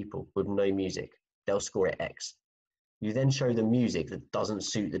same people with no music. They'll score it X. You then show them music that doesn't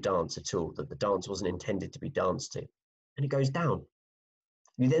suit the dance at all, that the dance wasn't intended to be danced to, and it goes down.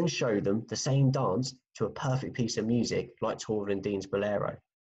 You then show them the same dance to a perfect piece of music like Torvald and Dean's Bolero,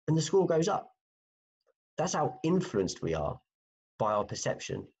 and the score goes up. That's how influenced we are by our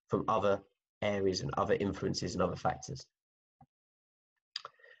perception from other areas and other influences and other factors.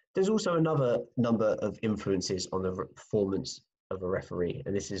 There's also another number of influences on the performance of a referee,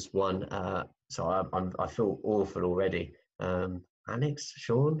 and this is one, so I feel awful already. Alex,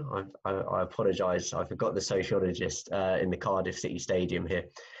 Sean, I apologise, I forgot the sociologist in the Cardiff City Stadium here.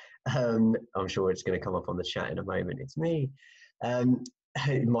 I'm sure it's going to come up on the chat in a moment. It's me.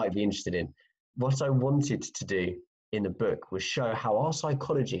 It might be interested in. What I wanted to do in the book was show how our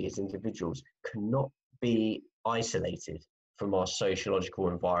psychology as individuals cannot be isolated from our sociological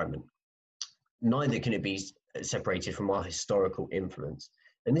environment. Neither can it be separated from our historical influence.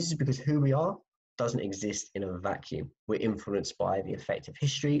 And this is because who we are doesn't exist in a vacuum. We're influenced by the effect of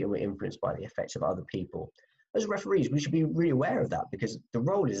history, and we're influenced by the effects of other people. As referees, we should be really aware of that, because the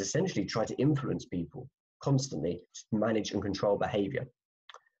role is essentially to try to influence people constantly, to manage and control behavior.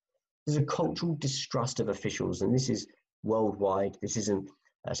 There's a cultural distrust of officials, and this is worldwide. This isn't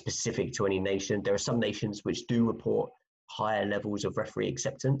specific to any nation. There are some nations which do report higher levels of referee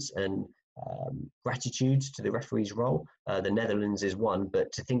acceptance and gratitude to the referee's role. The Netherlands is one,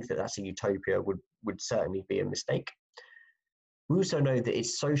 but to think that that's a utopia would certainly be a mistake. We also know that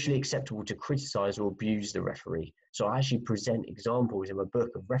it's socially acceptable to criticize or abuse the referee. So I actually present examples in my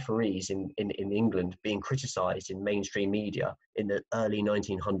book of referees in England being criticized in mainstream media in the early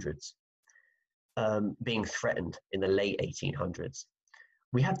 1900s, being threatened in the late 1800s.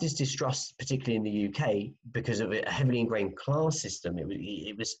 We have this distrust, particularly in the UK, because of a heavily ingrained class system.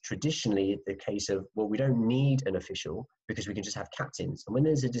 It was traditionally the case of, well, we don't need an official because we can just have captains. And when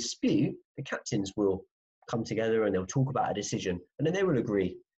there's a dispute, the captains will come together and they'll talk about a decision, and then they will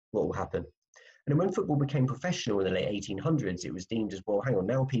agree what will happen. And then when football became professional in the late 1800s, it was deemed as, well, hang on,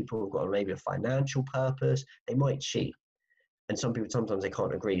 now people have got maybe a financial purpose, they might cheat. And some people, sometimes they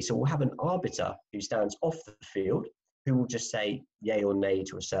can't agree. So we'll have an arbiter who stands off the field, who will just say yay or nay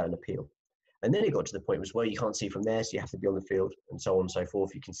to a certain appeal. And then it got to the point was, well, you can't see from there, so you have to be on the field, and so on and so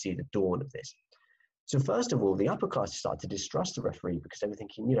forth. You can see the dawn of this. So first of all, the upper class started to distrust the referee, because they were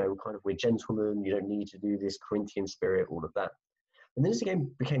thinking, you know, we're gentlemen, you don't need to do this Corinthian spirit, all of that. And then as the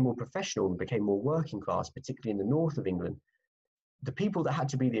game became more professional and became more working class, particularly in the north of England, the people that had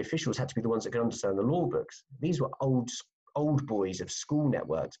to be the officials had to be the ones that could understand the law books. These were old boys of school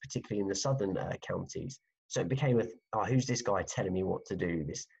networks, particularly in the southern counties. So it became who's this guy telling me what to do?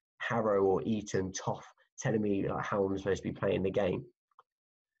 This Harrow or Eton toff telling me how I'm supposed to be playing the game.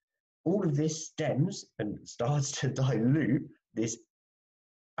 All of this stems and starts to dilute this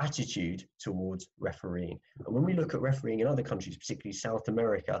attitude towards refereeing. And when we look at refereeing in other countries, particularly South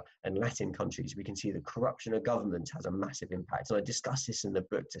America and Latin countries, we can see the corruption of government has a massive impact. And I discuss this in the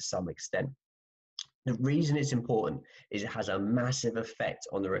book to some extent. The reason it's important is it has a massive effect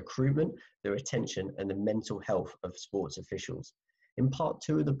on the recruitment, the retention, and the mental health of sports officials. In part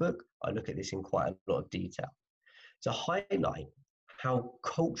 2 of the book, I look at this in quite a lot of detail to highlight how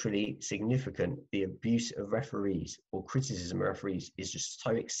culturally significant the abuse of referees or criticism of referees is just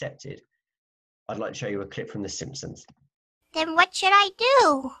so accepted. I'd like to show you a clip from The Simpsons. Then what should I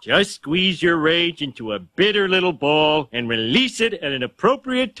do? Just squeeze your rage into a bitter little ball and release it at an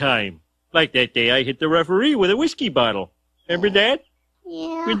appropriate time. Like that day I hit the referee with a whiskey bottle. Remember that?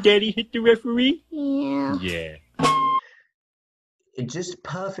 Yeah. When Daddy hit the referee? Yeah. Yeah. It just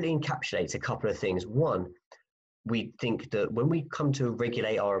perfectly encapsulates a couple of things. One, we think that when we come to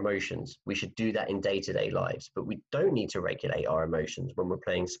regulate our emotions, we should do that in day-to-day lives, but we don't need to regulate our emotions when we're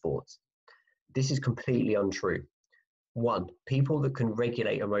playing sports. This is completely untrue. One, people that can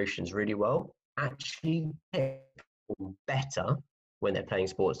regulate emotions really well actually get better when they're playing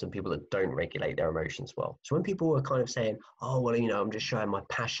sports than people that don't regulate their emotions well. So when people are kind of saying, oh, well, you know, I'm just showing my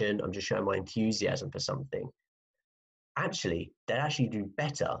passion, I'm just showing my enthusiasm for something, actually, they'd actually do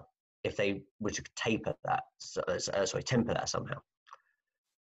better if they were to temper that somehow.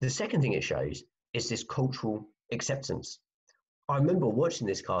 The second thing it shows is this cultural acceptance. I remember watching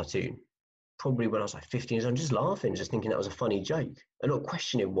this cartoon probably when I was like 15 years old, just laughing, just thinking that was a funny joke and not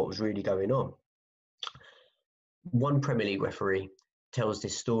questioning what was really going on. One Premier League referee tells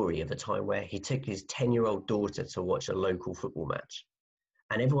this story of a time where he took his 10-year-old daughter to watch a local football match,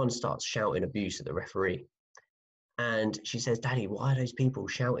 and everyone starts shouting abuse at the referee. And she says, Daddy, why are those people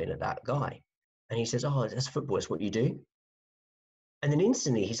shouting at that guy? And he says, oh, that's football, it's what you do. And then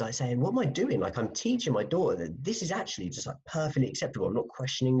instantly he's like saying, what am I doing? Like, I'm teaching my daughter that this is actually just like perfectly acceptable. I'm not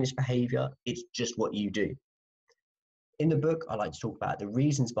questioning this behavior. It's just what you do. In the book, I like to talk about the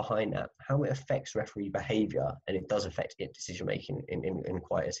reasons behind that, how it affects referee behavior, and it does affect decision-making in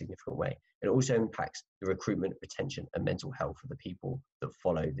quite a significant way. It also impacts the recruitment, retention, and mental health of the people that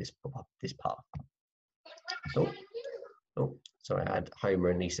follow this path. Oh, sorry, I had Homer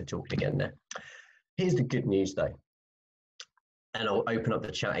and Lisa talking again there. Here's the good news though, and I'll open up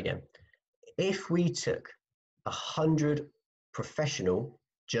the chat again. If we took 100 professional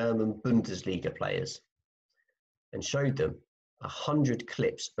German Bundesliga players and showed them 100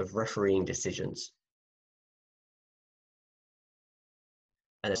 clips of refereeing decisions,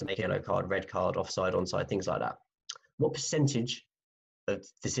 and there's a yellow card, red card, offside, onside, things like that, what percentage of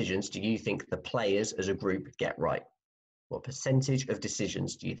decisions do you think the players as a group get right? What percentage of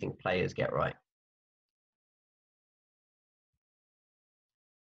decisions do you think players get right?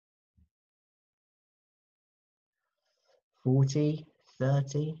 40,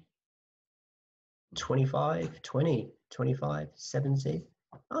 30, 25, 20, 25, 70.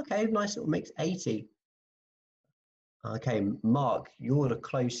 Okay, nice little mix, 80. Okay, Mark, you're the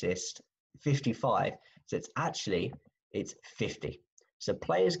closest, 55. So it's 50. So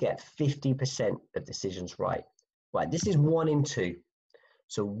players get 50% of decisions right. Right, this is 1 in 2.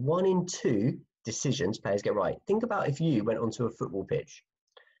 So 1 in 2 decisions players get right. Think about if you went onto a football pitch.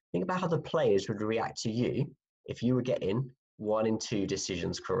 Think about how the players would react to you if you were getting 1 in 2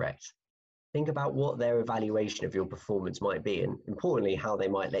 decisions correct. Think about what their evaluation of your performance might be, and importantly, how they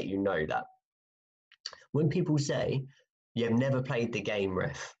might let you know that. When people say, you've never played the game,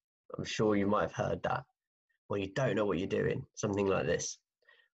 ref, I'm sure you might have heard that, or you don't know what you're doing, something like this.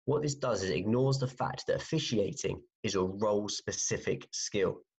 What this does is it ignores the fact that officiating is a role-specific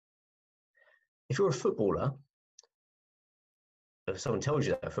skill. If you're a footballer, if someone tells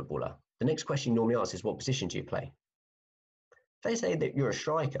you they're a footballer, the next question you normally ask is, what position do you play? If they say that you're a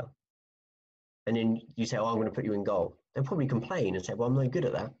striker, and then you say, oh, I'm going to put you in goal, they'll probably complain and say, well, I'm no good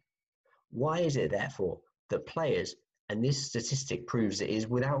at that. Why is it, therefore, that players, and this statistic proves it is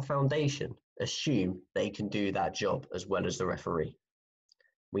without foundation, assume they can do that job as well as the referee?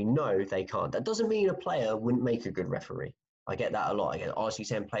 We know they can't. That doesn't mean a player wouldn't make a good referee. I get that a lot. I get RC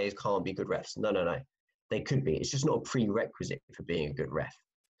saying players can't be good refs. No. They could be. It's just not a prerequisite for being a good ref.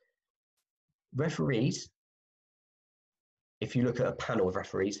 Referees, if you look at a panel of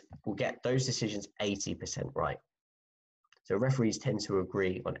referees, will get those decisions 80% right. So referees tend to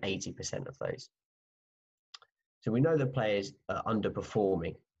agree on 80% of those. So we know that players are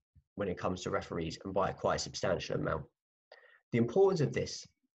underperforming when it comes to referees, and by quite a substantial amount. The importance of this,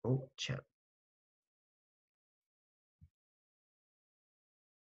 is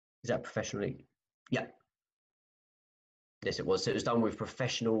that professionally? Yeah. Yes, it was. So it was done with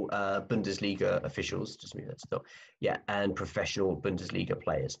professional Bundesliga officials, just move that to top. Yeah, and professional Bundesliga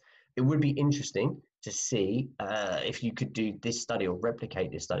players. It would be interesting to see if you could do this study or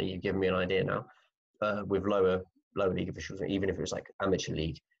replicate this study. You've given me an idea now with lower league officials, even if it was like amateur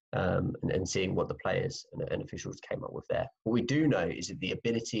league, and seeing what the players and officials came up with there. What we do know is that the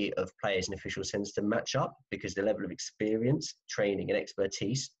ability of players and officials tends to match up because the level of experience, training, and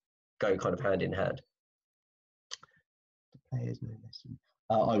expertise go kind of hand in hand. The players know lesson.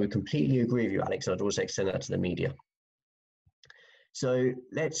 I would completely agree with you, Alex, and I'd also extend that to the media. So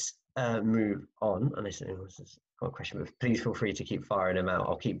let's move on. Unless anyone's got a question, but please feel free to keep firing them out.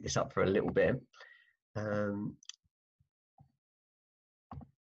 I'll keep this up for a little bit. Let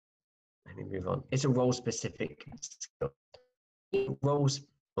me move on. It's a role-specific skill.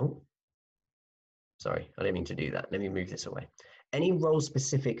 Sorry, I didn't mean to do that. Let me move this away. Any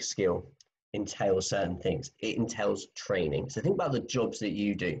role-specific skill entails certain things. It entails training. So think about the jobs that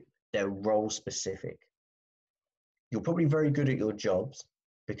you do. They're role-specific. You're probably very good at your jobs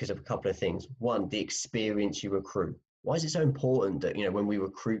because of a couple of things. One, the experience you accrue. Why is it so important that, when we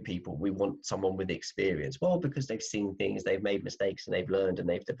recruit people, we want someone with experience? Well, because they've seen things, they've made mistakes, and they've learned and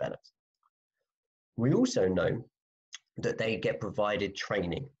they've developed. We also know that they get provided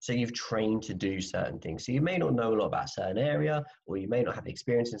training. So you've trained to do certain things. So you may not know a lot about a certain area, or you may not have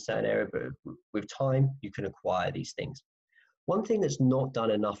experience in a certain area, but with time, you can acquire these things. One thing that's not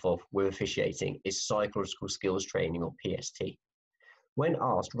done enough of with officiating is psychological skills training, or PST. When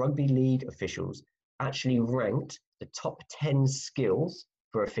asked, rugby league officials actually ranked the top 10 skills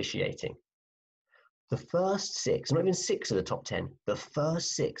for officiating. The first 6, not even 6 of the top 10, the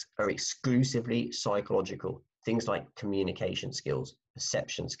first 6 are exclusively psychological. Things like communication skills,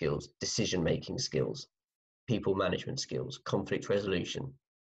 perception skills, decision-making skills, people management skills, conflict resolution.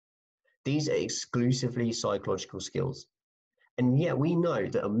 These are exclusively psychological skills. And yet we know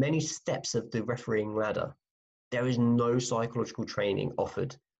that on many steps of the refereeing ladder, there is no psychological training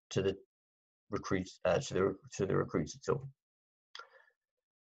offered to the recruits, to the recruits at all.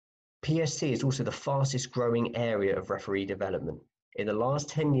 PST is also the fastest growing area of referee development. In the last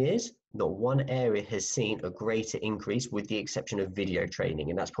 10 years, not one area has seen a greater increase, with the exception of video training.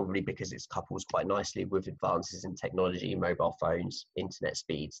 And that's probably because it's coupled quite nicely with advances in technology, mobile phones, internet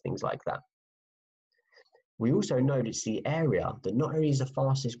speeds, things like that. We also know it's the area that not only is the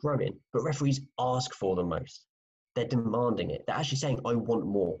fastest growing, but referees ask for the most. They're demanding it. They're actually saying, I want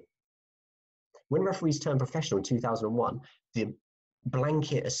more. When referees turned professional in 2001, the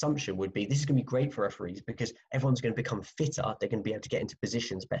blanket assumption would be this is going to be great for referees because everyone's going to become fitter. They're going to be able to get into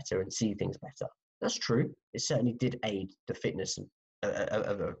positions better and see things better. That's true. It certainly did aid the fitness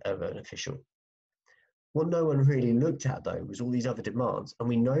of an official. What no one really looked at, though, was all these other demands. And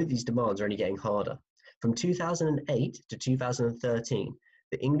we know these demands are only getting harder. From 2008 to 2013,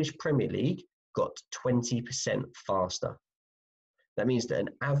 the English Premier League got 20% faster. That means that an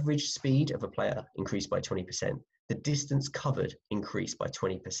average speed of a player increased by 20%. The distance covered increased by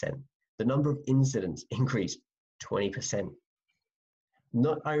 20%. The number of incidents increased 20%.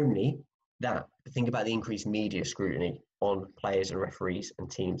 Not only that, but think about the increased media scrutiny on players and referees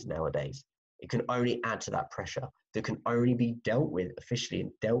and teams nowadays. It can only add to that pressure that can only be dealt with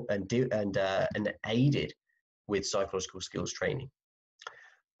officially and aided with psychological skills training.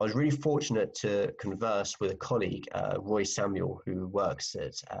 I was really fortunate to converse with a colleague, Roy Samuel, who works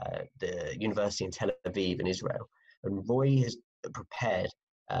at the University in Tel Aviv in Israel. And Roy has prepared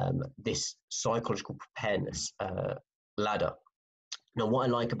this psychological preparedness ladder. Now, what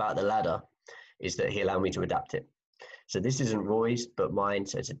I like about the ladder is that he allowed me to adapt it. So this isn't Roy's, but mine,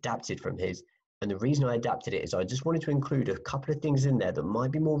 so it's adapted from his. And the reason I adapted it is I just wanted to include a couple of things in there that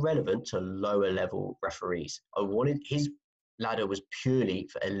might be more relevant to lower level referees. I wanted his ladder was purely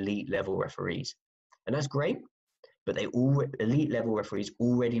for elite level referees. And that's great, but elite level referees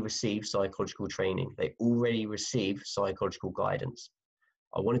already receive psychological training. They already receive psychological guidance.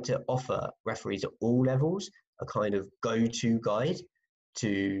 I wanted to offer referees at all levels a kind of go-to guide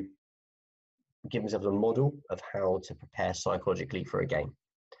to give themselves a model of how to prepare psychologically for a game.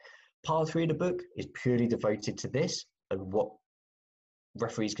 Part 3 of the book is purely devoted to this and what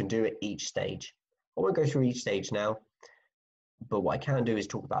referees can do at each stage. I won't go through each stage now, but what I can do is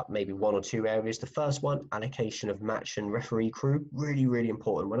talk about maybe 1 or 2 areas. The first one, allocation of match and referee crew, really, really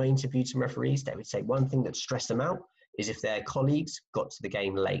important. When I interviewed some referees, they would say one thing that stressed them out is if their colleagues got to the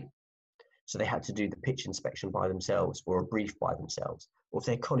game late. So they had to do the pitch inspection by themselves or a brief by themselves. Or if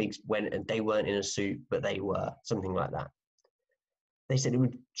their colleagues went and they weren't in a suit, but they were, something like that. They said it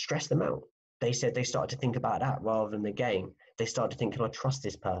would stress them out. They said they started to think about that rather than the game. They started to think, can I trust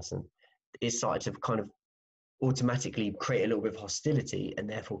this person? It started to kind of automatically create a little bit of hostility, and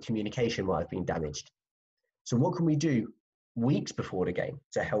therefore communication might have been damaged. So what can we do weeks before the game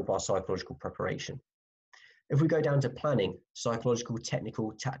to help our psychological preparation? If we go down to planning, psychological,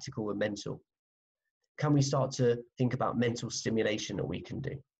 technical, tactical, and mental, can we start to think about mental stimulation that we can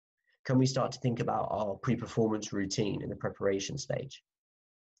do? Can we start to think about our pre-performance routine in the preparation stage?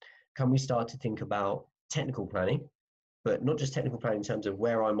 Can we start to think about technical planning, but not just technical planning in terms of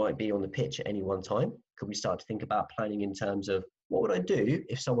where I might be on the pitch at any one time? Could we start to think about planning in terms of what would I do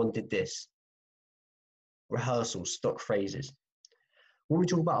if someone did this? Rehearsals, stock phrases. When we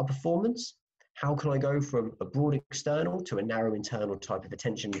talk about our performance, how can I go from a broad external to a narrow internal type of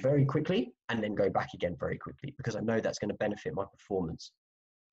attention very quickly and then go back again very quickly, because I know that's going to benefit my performance?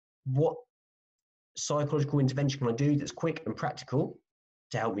 What psychological intervention can I do that's quick and practical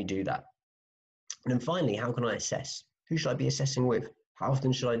to help me do that? And then finally, how can I assess? Who should I be assessing with? How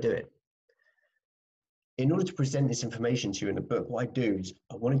often should I do it? In order to present this information to you in the book, what I do is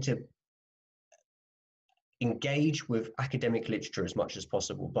I wanted to engage with academic literature as much as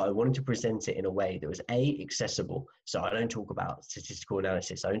possible, but I wanted to present it in a way that was accessible. So I don't talk about statistical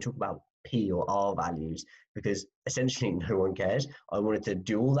analysis. I don't talk about P or R values, because essentially no one cares. I wanted to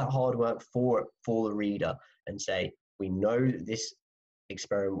do all that hard work for the reader and say, we know that this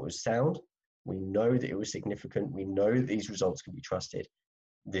experiment was sound. We know that it was significant. We know that these results can be trusted.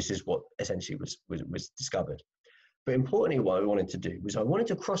 This is what essentially was discovered. But importantly, what I wanted to do was I wanted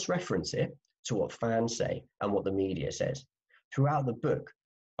to cross-reference it to what fans say and what the media says. Throughout the book,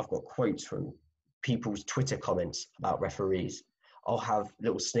 I've got quotes from people's Twitter comments about referees. I'll have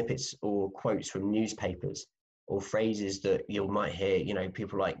little snippets or quotes from newspapers or phrases that you might hear, you know,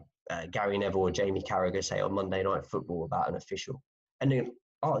 people like Gary Neville or Jamie Carragher say on Monday Night Football about an official. And then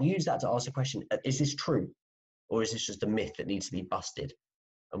I'll use that to ask the question, is this true? Or is this just a myth that needs to be busted?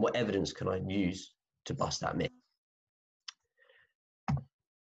 And what evidence can I use to bust that myth?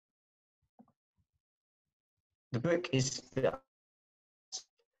 The book is,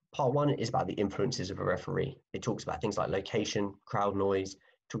 part 1 is about the influences of a referee. It talks about things like location, crowd noise,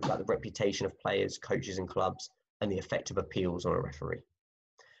 talks about the reputation of players, coaches and clubs, and the effect of appeals on a referee.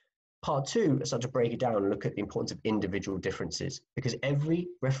 Part 2, I start to break it down and look at the importance of individual differences, because every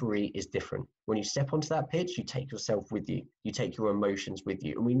referee is different. When you step onto that pitch, you take yourself with you. You take your emotions with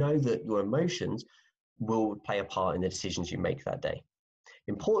you. And we know that your emotions will play a part in the decisions you make that day.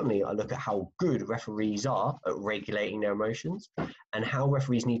 Importantly, I look at how good referees are at regulating their emotions and how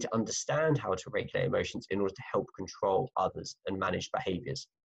referees need to understand how to regulate emotions in order to help control others and manage behaviours.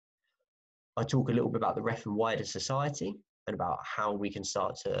 I talk a little bit about the ref and wider society and about how we can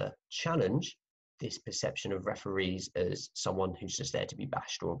start to challenge this perception of referees as someone who's just there to be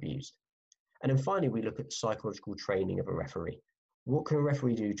bashed or abused. And then finally, we look at the psychological training of a referee. What can a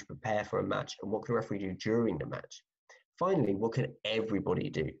referee do to prepare for a match, and what can a referee do during the match? Finally, what can everybody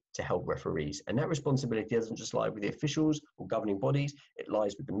do to help referees? And that responsibility doesn't just lie with the officials or governing bodies. It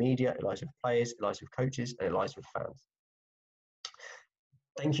lies with the media, it lies with players, it lies with coaches, and it lies with fans.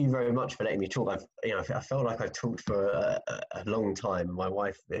 Thank you very much for letting me talk. I felt like I've talked for a long time. My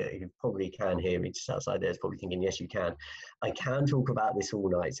wife, who probably can hear me just outside there, is probably thinking, yes, you can. I can talk about this all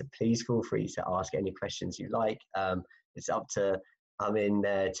night, so please feel free to ask any questions you like. It's up to, I'm in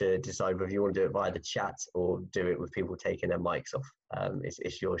there to decide whether you want to do it via the chat or do it with people taking their mics off.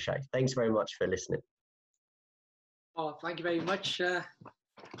 It's your show. Thanks very much for listening. Oh, thank you very much,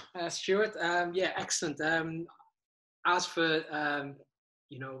 Stuart. Yeah, excellent. As for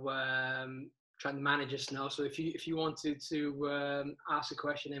trying to manage us now. So if you wanted to ask a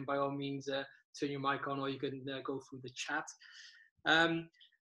question, then by all means turn your mic on, or you can go through the chat.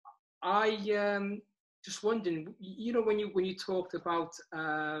 I just wondering, when you talked about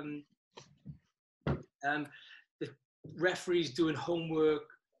the referees doing homework,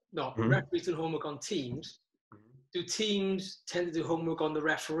 referees doing homework on teams. Do teams tend to do homework on the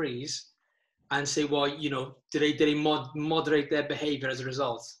referees and say, well, do they moderate their behaviour as a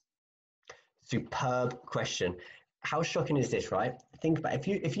result? Superb question. How shocking is this, right? Think about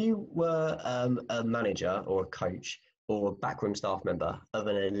if you were a manager or a coach or a backroom staff member of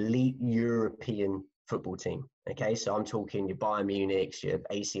an elite European football team. Okay, so I'm talking your Bayern Munich's, your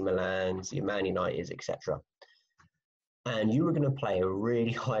AC Milan's, your Man United's, etc. And you were going to play a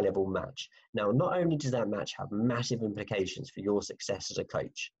really high-level match. Now, not only does that match have massive implications for your success as a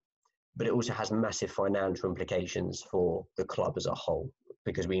coach, but it also has massive financial implications for the club as a whole,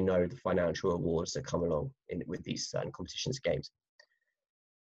 because we know the financial rewards that come along with these certain competitions games.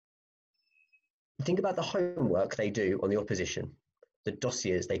 Think about the homework they do on the opposition, the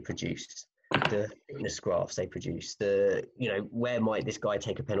dossiers they produce, the fitness graphs they produce, where might this guy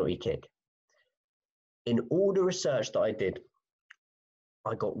take a penalty kick? In all the research that I did,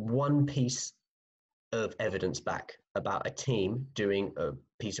 I got one piece of evidence back about a team doing a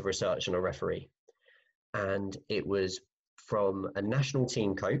piece of research on a referee. And it was from a national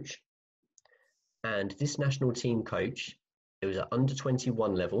team coach. And this national team coach, it was at under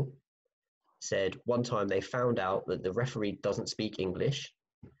 21 level, said one time they found out that the referee doesn't speak English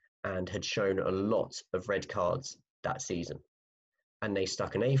and had shown a lot of red cards that season. And they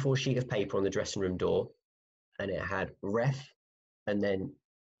stuck an A4 sheet of paper on the dressing room door, and it had ref and then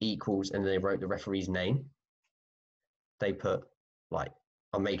equals, and then they wrote the referee's name. They put, like,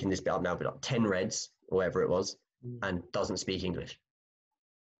 I'm making this bit up now, but like 10 reds, or whatever it was, and doesn't speak English.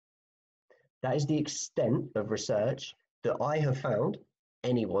 That is the extent of research that I have found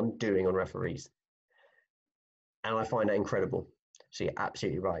anyone doing on referees. And I find that incredible. So you're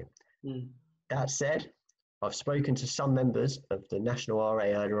absolutely right. That said, I've spoken to some members of the National RA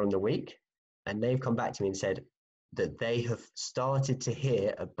earlier on the week, and they've come back to me and said that they have started to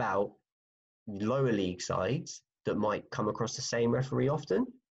hear about lower league sides that might come across the same referee often,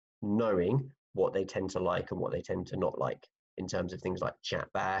 knowing what they tend to like and what they tend to not like in terms of things like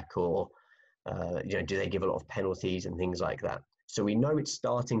chat back or, do they give a lot of penalties and things like that. So we know it's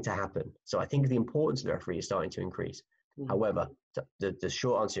starting to happen. So I think the importance of the referee is starting to increase. However, the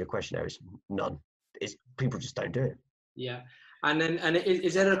short answer to your question there is none. People just don't do it. Yeah. And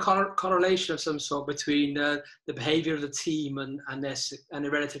is there a correlation of some sort between the behaviour of the team and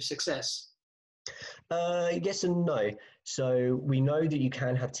their relative success? Yes and no. So we know that you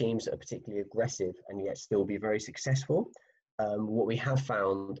can have teams that are particularly aggressive and yet still be very successful. What we have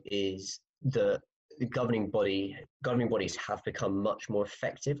found is that the governing bodies have become much more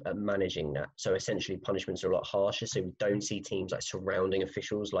effective at managing that. So essentially punishments are a lot harsher. So we don't see teams like surrounding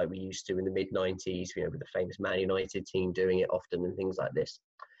officials like we used to in the mid-90s, with the famous Man United team doing it often and things like this.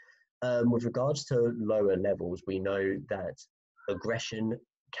 With regards to lower levels, we know that aggression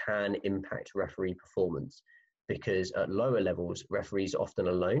can impact referee performance, because at lower levels, referees are often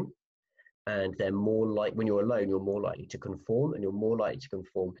alone. And they're more like, when you're alone, you're more likely to conform, and you're more likely to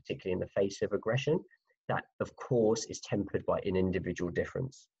conform, particularly in the face of aggression. That, of course, is tempered by an individual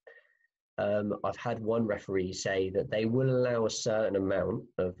difference. I've had one referee say that they will allow a certain amount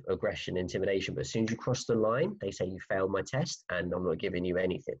of aggression, intimidation, but as soon as you cross the line, they say you failed my test and I'm not giving you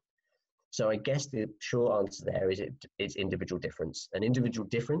anything. So I guess the short answer there is it's individual difference. An individual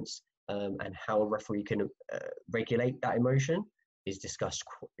difference and how a referee can regulate that emotion is discussed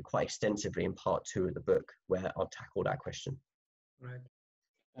quite extensively in part 2 of the book, where I'll tackle that question. Right.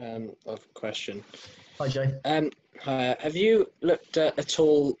 I've a question. Hi, Joe. Hi. Have you looked at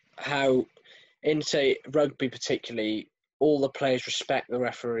all how, in say rugby particularly, all the players respect the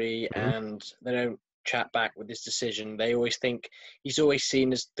referee and they don't chat back with his decision, they always think he's always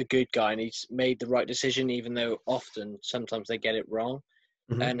seen as the good guy and he's made the right decision, even though sometimes they get it wrong.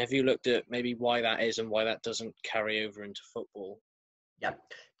 Mm-hmm. And have you looked at maybe why that is and why that doesn't carry over into football? Yeah,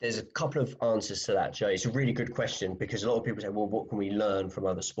 there's a couple of answers to that, Joe. It's a really good question because a lot of people say, well, what can we learn from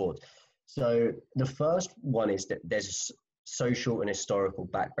other sports? So the first one is that there's a social and historical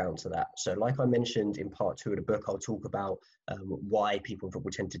background to that. So like I mentioned in part 2 of the book, I'll talk about why people in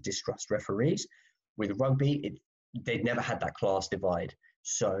football tend to distrust referees. With rugby, they'd never had that class divide.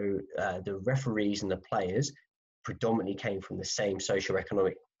 So the referees and the players predominantly came from the same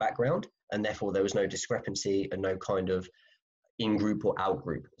socioeconomic background, and therefore there was no discrepancy and no kind of in-group or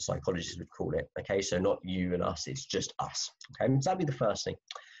out-group, psychologists would call it. Okay, so not you and us, it's just us. Okay, so that'd be the first thing.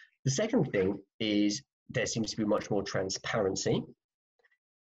 The second thing is there seems to be much more transparency.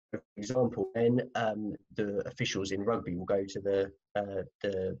 For example, when the officials in rugby will go to the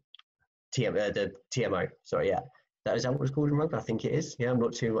TMO, sorry, yeah. Is that what it's called in rugby? I think it is. Yeah, I'm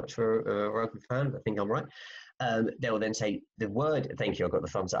not too much for a rugby fan. I think I'm right. They will then say the word, thank you, I got the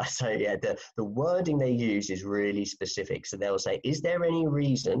thumbs up. So yeah, the wording they use is really specific. So they'll say, is there any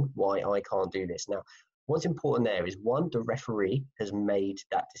reason why I can't do this? Now, what's important there is, one, the referee has made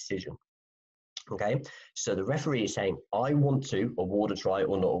that decision. Okay, so the referee is saying, I want to award a try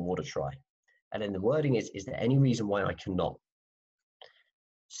or not award a try. And then the wording is there any reason why I cannot?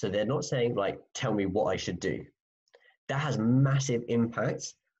 So they're not saying, like, tell me what I should do. That has massive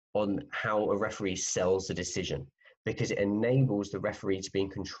impact on how a referee sells the decision, because it enables the referee to be in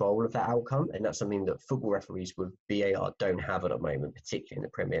control of that outcome. And that's something that football referees with VAR don't have at the moment, particularly in the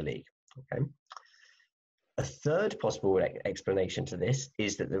Premier League. Okay. A third possible explanation to this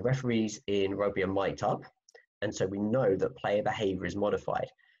is that the referees in rugby are mic'd up. And so we know that player behavior is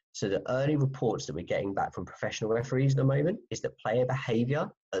modified. So the early reports that we're getting back from professional referees at the moment is that player behavior,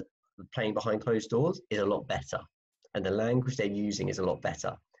 playing behind closed doors, is a lot better. And the language they're using is a lot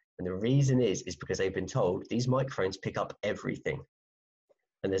better. And the reason is because they've been told these microphones pick up everything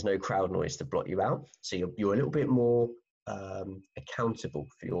and there's no crowd noise to block you out. So you're a little bit more accountable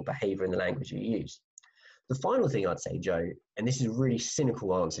for your behavior and the language you use. The final thing I'd say, Joe, and this is a really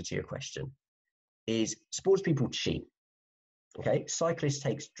cynical answer to your question, is sports people cheat. Okay, cyclists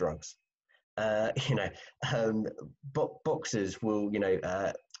takes drugs. Boxers will,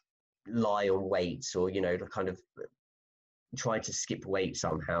 lie on weights or, kind of try to skip weight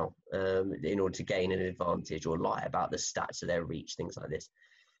somehow in order to gain an advantage, or lie about the stats of their reach, things like this.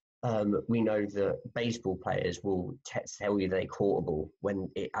 We know that baseball players will tell you they caught a ball when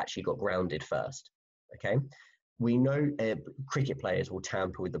it actually got grounded first. Okay, we know cricket players will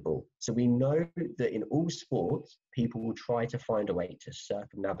tamper with the ball. So we know that in all sports, people will try to find a way to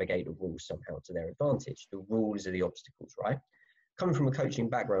circumnavigate the rules somehow to their advantage. The rules are the obstacles, right? Coming from a coaching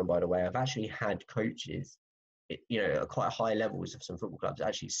background, by the way, I've actually had coaches, at quite high levels of some football clubs,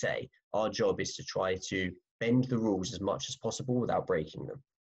 actually say our job is to try to bend the rules as much as possible without breaking them.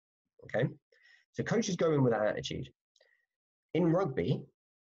 Okay, so coaches go in with that attitude. In rugby,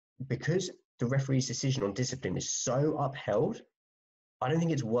 because the referee's decision on discipline is so upheld, I don't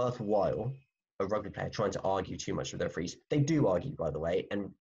think it's worthwhile a rugby player trying to argue too much with their referees. They do argue, by the way,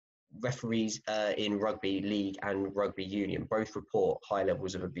 and referees in rugby league and rugby union both report high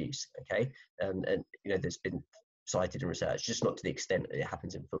levels of abuse. Okay, and there's been cited in research, just not to the extent that it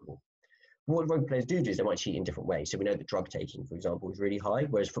happens in football. What rugby players do is they might cheat in different ways. So we know that drug taking, for example, is really high,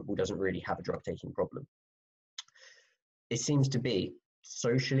 whereas football doesn't really have a drug taking problem. It seems to be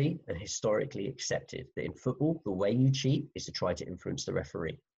socially and historically accepted that in football, the way you cheat is to try to influence the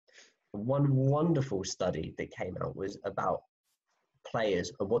referee. One wonderful study that came out was about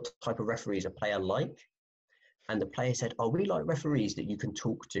players and what type of referees a player like. And the player said, we like referees that you can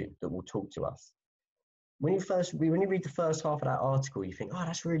talk to, that will talk to us. When you read the first half of that article, you think,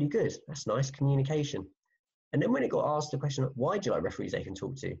 that's really good. That's nice communication. And then when it got asked the question, why do you like referees they can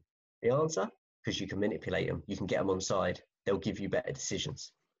talk to? The answer, because you can manipulate them. You can get them on side. They'll give you better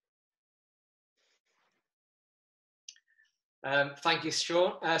decisions. Thank you,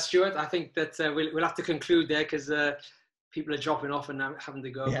 Stuart. I think that we'll have to conclude there because people are dropping off and having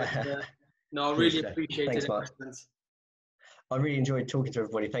to go. Yeah. But, no, I really appreciate Thanks, it. Mark. I really enjoyed talking to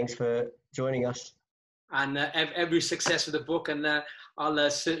everybody. Thanks for joining us. And every success with the book. And I'll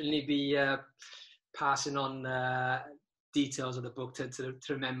certainly be passing on details of the book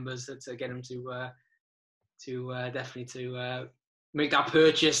to members to get them to definitely to make that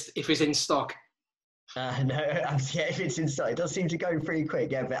purchase if it's in stock. No, if it's in stock, it does seem to go pretty quick.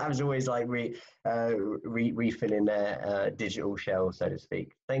 Yeah, but as always, like refilling their digital shell, so to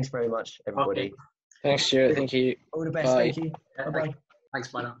speak. Thanks very much, everybody. Okay. Thanks, Stuart. Thank you. All the best. Bye. Thank you. Bye bye. Thanks.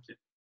 Bye now.